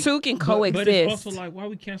The like, two can But it's coexist. also like, why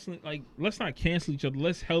we canceling? Like, let's not cancel each other.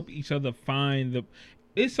 Let's help each other find the.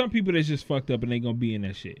 It's some people that's just fucked up and they gonna be in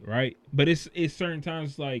that shit, right? But it's certain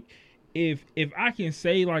times like, if I can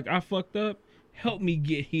say like I fucked up, help me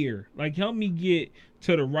get here. Like, help me get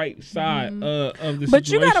to the right side of the situation. But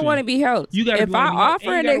you gotta want to be helped. You gotta if wanna I be helped,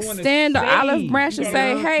 offer and and you gotta wanna extend the say, olive branch you and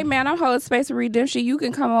gotta say, hey man, I'm holding space for redemption, you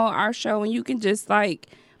can come on our show and you can just like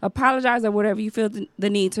apologize or whatever you feel the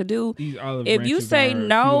need to do. These olive If you branches say are few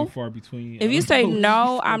no- and far between. If you say Oh,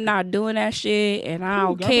 no, I'm not doing that shit and I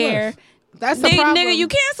don't God care, bless. That's the problem. nigga, you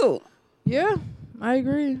canceled. Yeah, I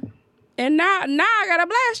agree. And now I gotta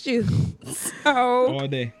blast you. So all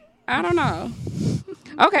day. I don't know.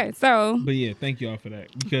 Okay, so But yeah, thank y'all for that,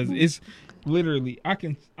 because it's literally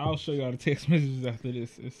I'll show y'all the text messages after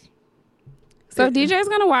this. DJ's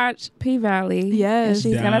gonna watch P Valley. Yes. and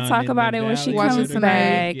she's gonna Down talk in about the it when she valley, Watch comes it tonight.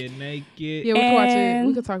 back. Get naked. Yeah, we can watch it. And-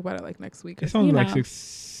 We could talk about it like next week. Or It's something. only You like know.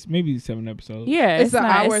 6, maybe 7 episodes. Yeah, It's an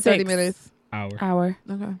not- hour, 30 6 minutes. Hour.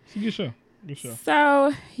 Okay. It's a good show. Good show.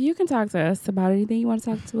 So you can talk to us about anything you want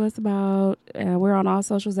to talk to us about. We're on all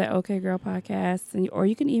socials at OK Girl Podcast, or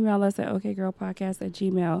you can email us at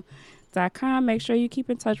okgirlpodcast@gmail.com. Make sure you keep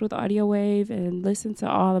in touch with Audio Wave and listen to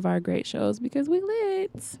all of our great shows because we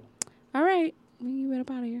lit. All right, you get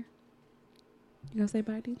up out of here. You gonna say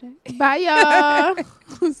bye, DJ? Bye, y'all.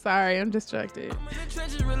 Sorry, I'm distracted. I'm in the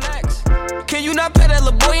trenches, relax. Can you not pet that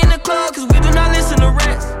little boy in the club? Cause we do not listen to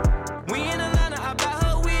rest. We in Atlanta, I buy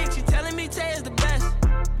her wig. She telling me Tay is the best.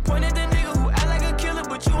 Point at the nigga who act like a killer,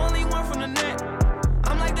 but you only one from the net.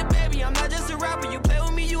 I'm like the baby, I'm not just a rapper. You play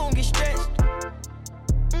with me, you won't get stretched.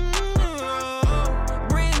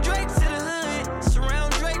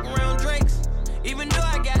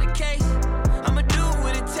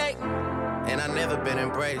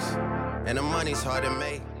 it's hard to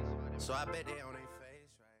make. So I bet they on it.